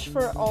my wish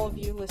for all of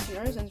you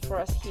listeners and for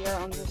us here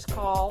on this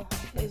call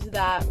is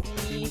that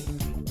we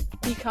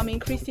become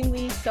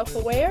increasingly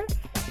self-aware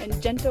and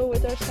gentle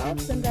with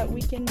ourselves, and that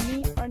we can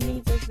meet our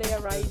needs as they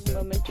arise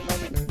moment to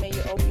moment. May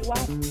you all be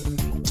well.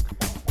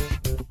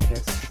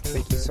 Yes,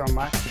 thank you so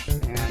much,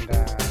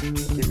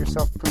 and give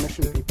yourself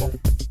permission, people.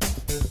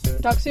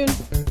 Talk soon.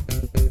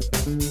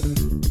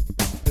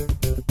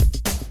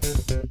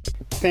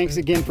 Thanks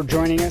again for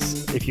joining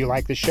us. If you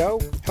like the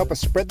show, help us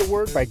spread the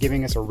word by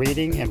giving us a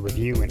rating and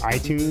review in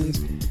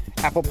iTunes,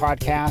 Apple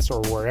Podcasts, or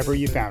wherever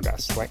you found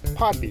us, like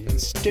Podbean,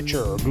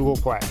 Stitcher, or Google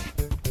Play.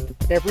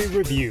 Every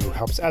review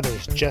helps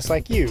others just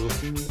like you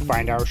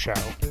find our show.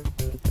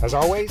 As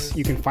always,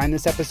 you can find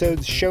this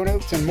episode's show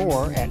notes and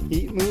more at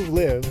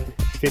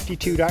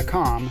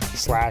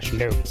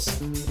eatmovelive52.com/notes.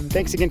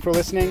 Thanks again for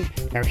listening.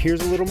 Now here's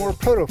a little more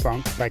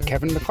proto-funk by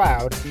Kevin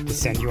MacLeod to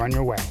send you on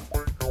your way.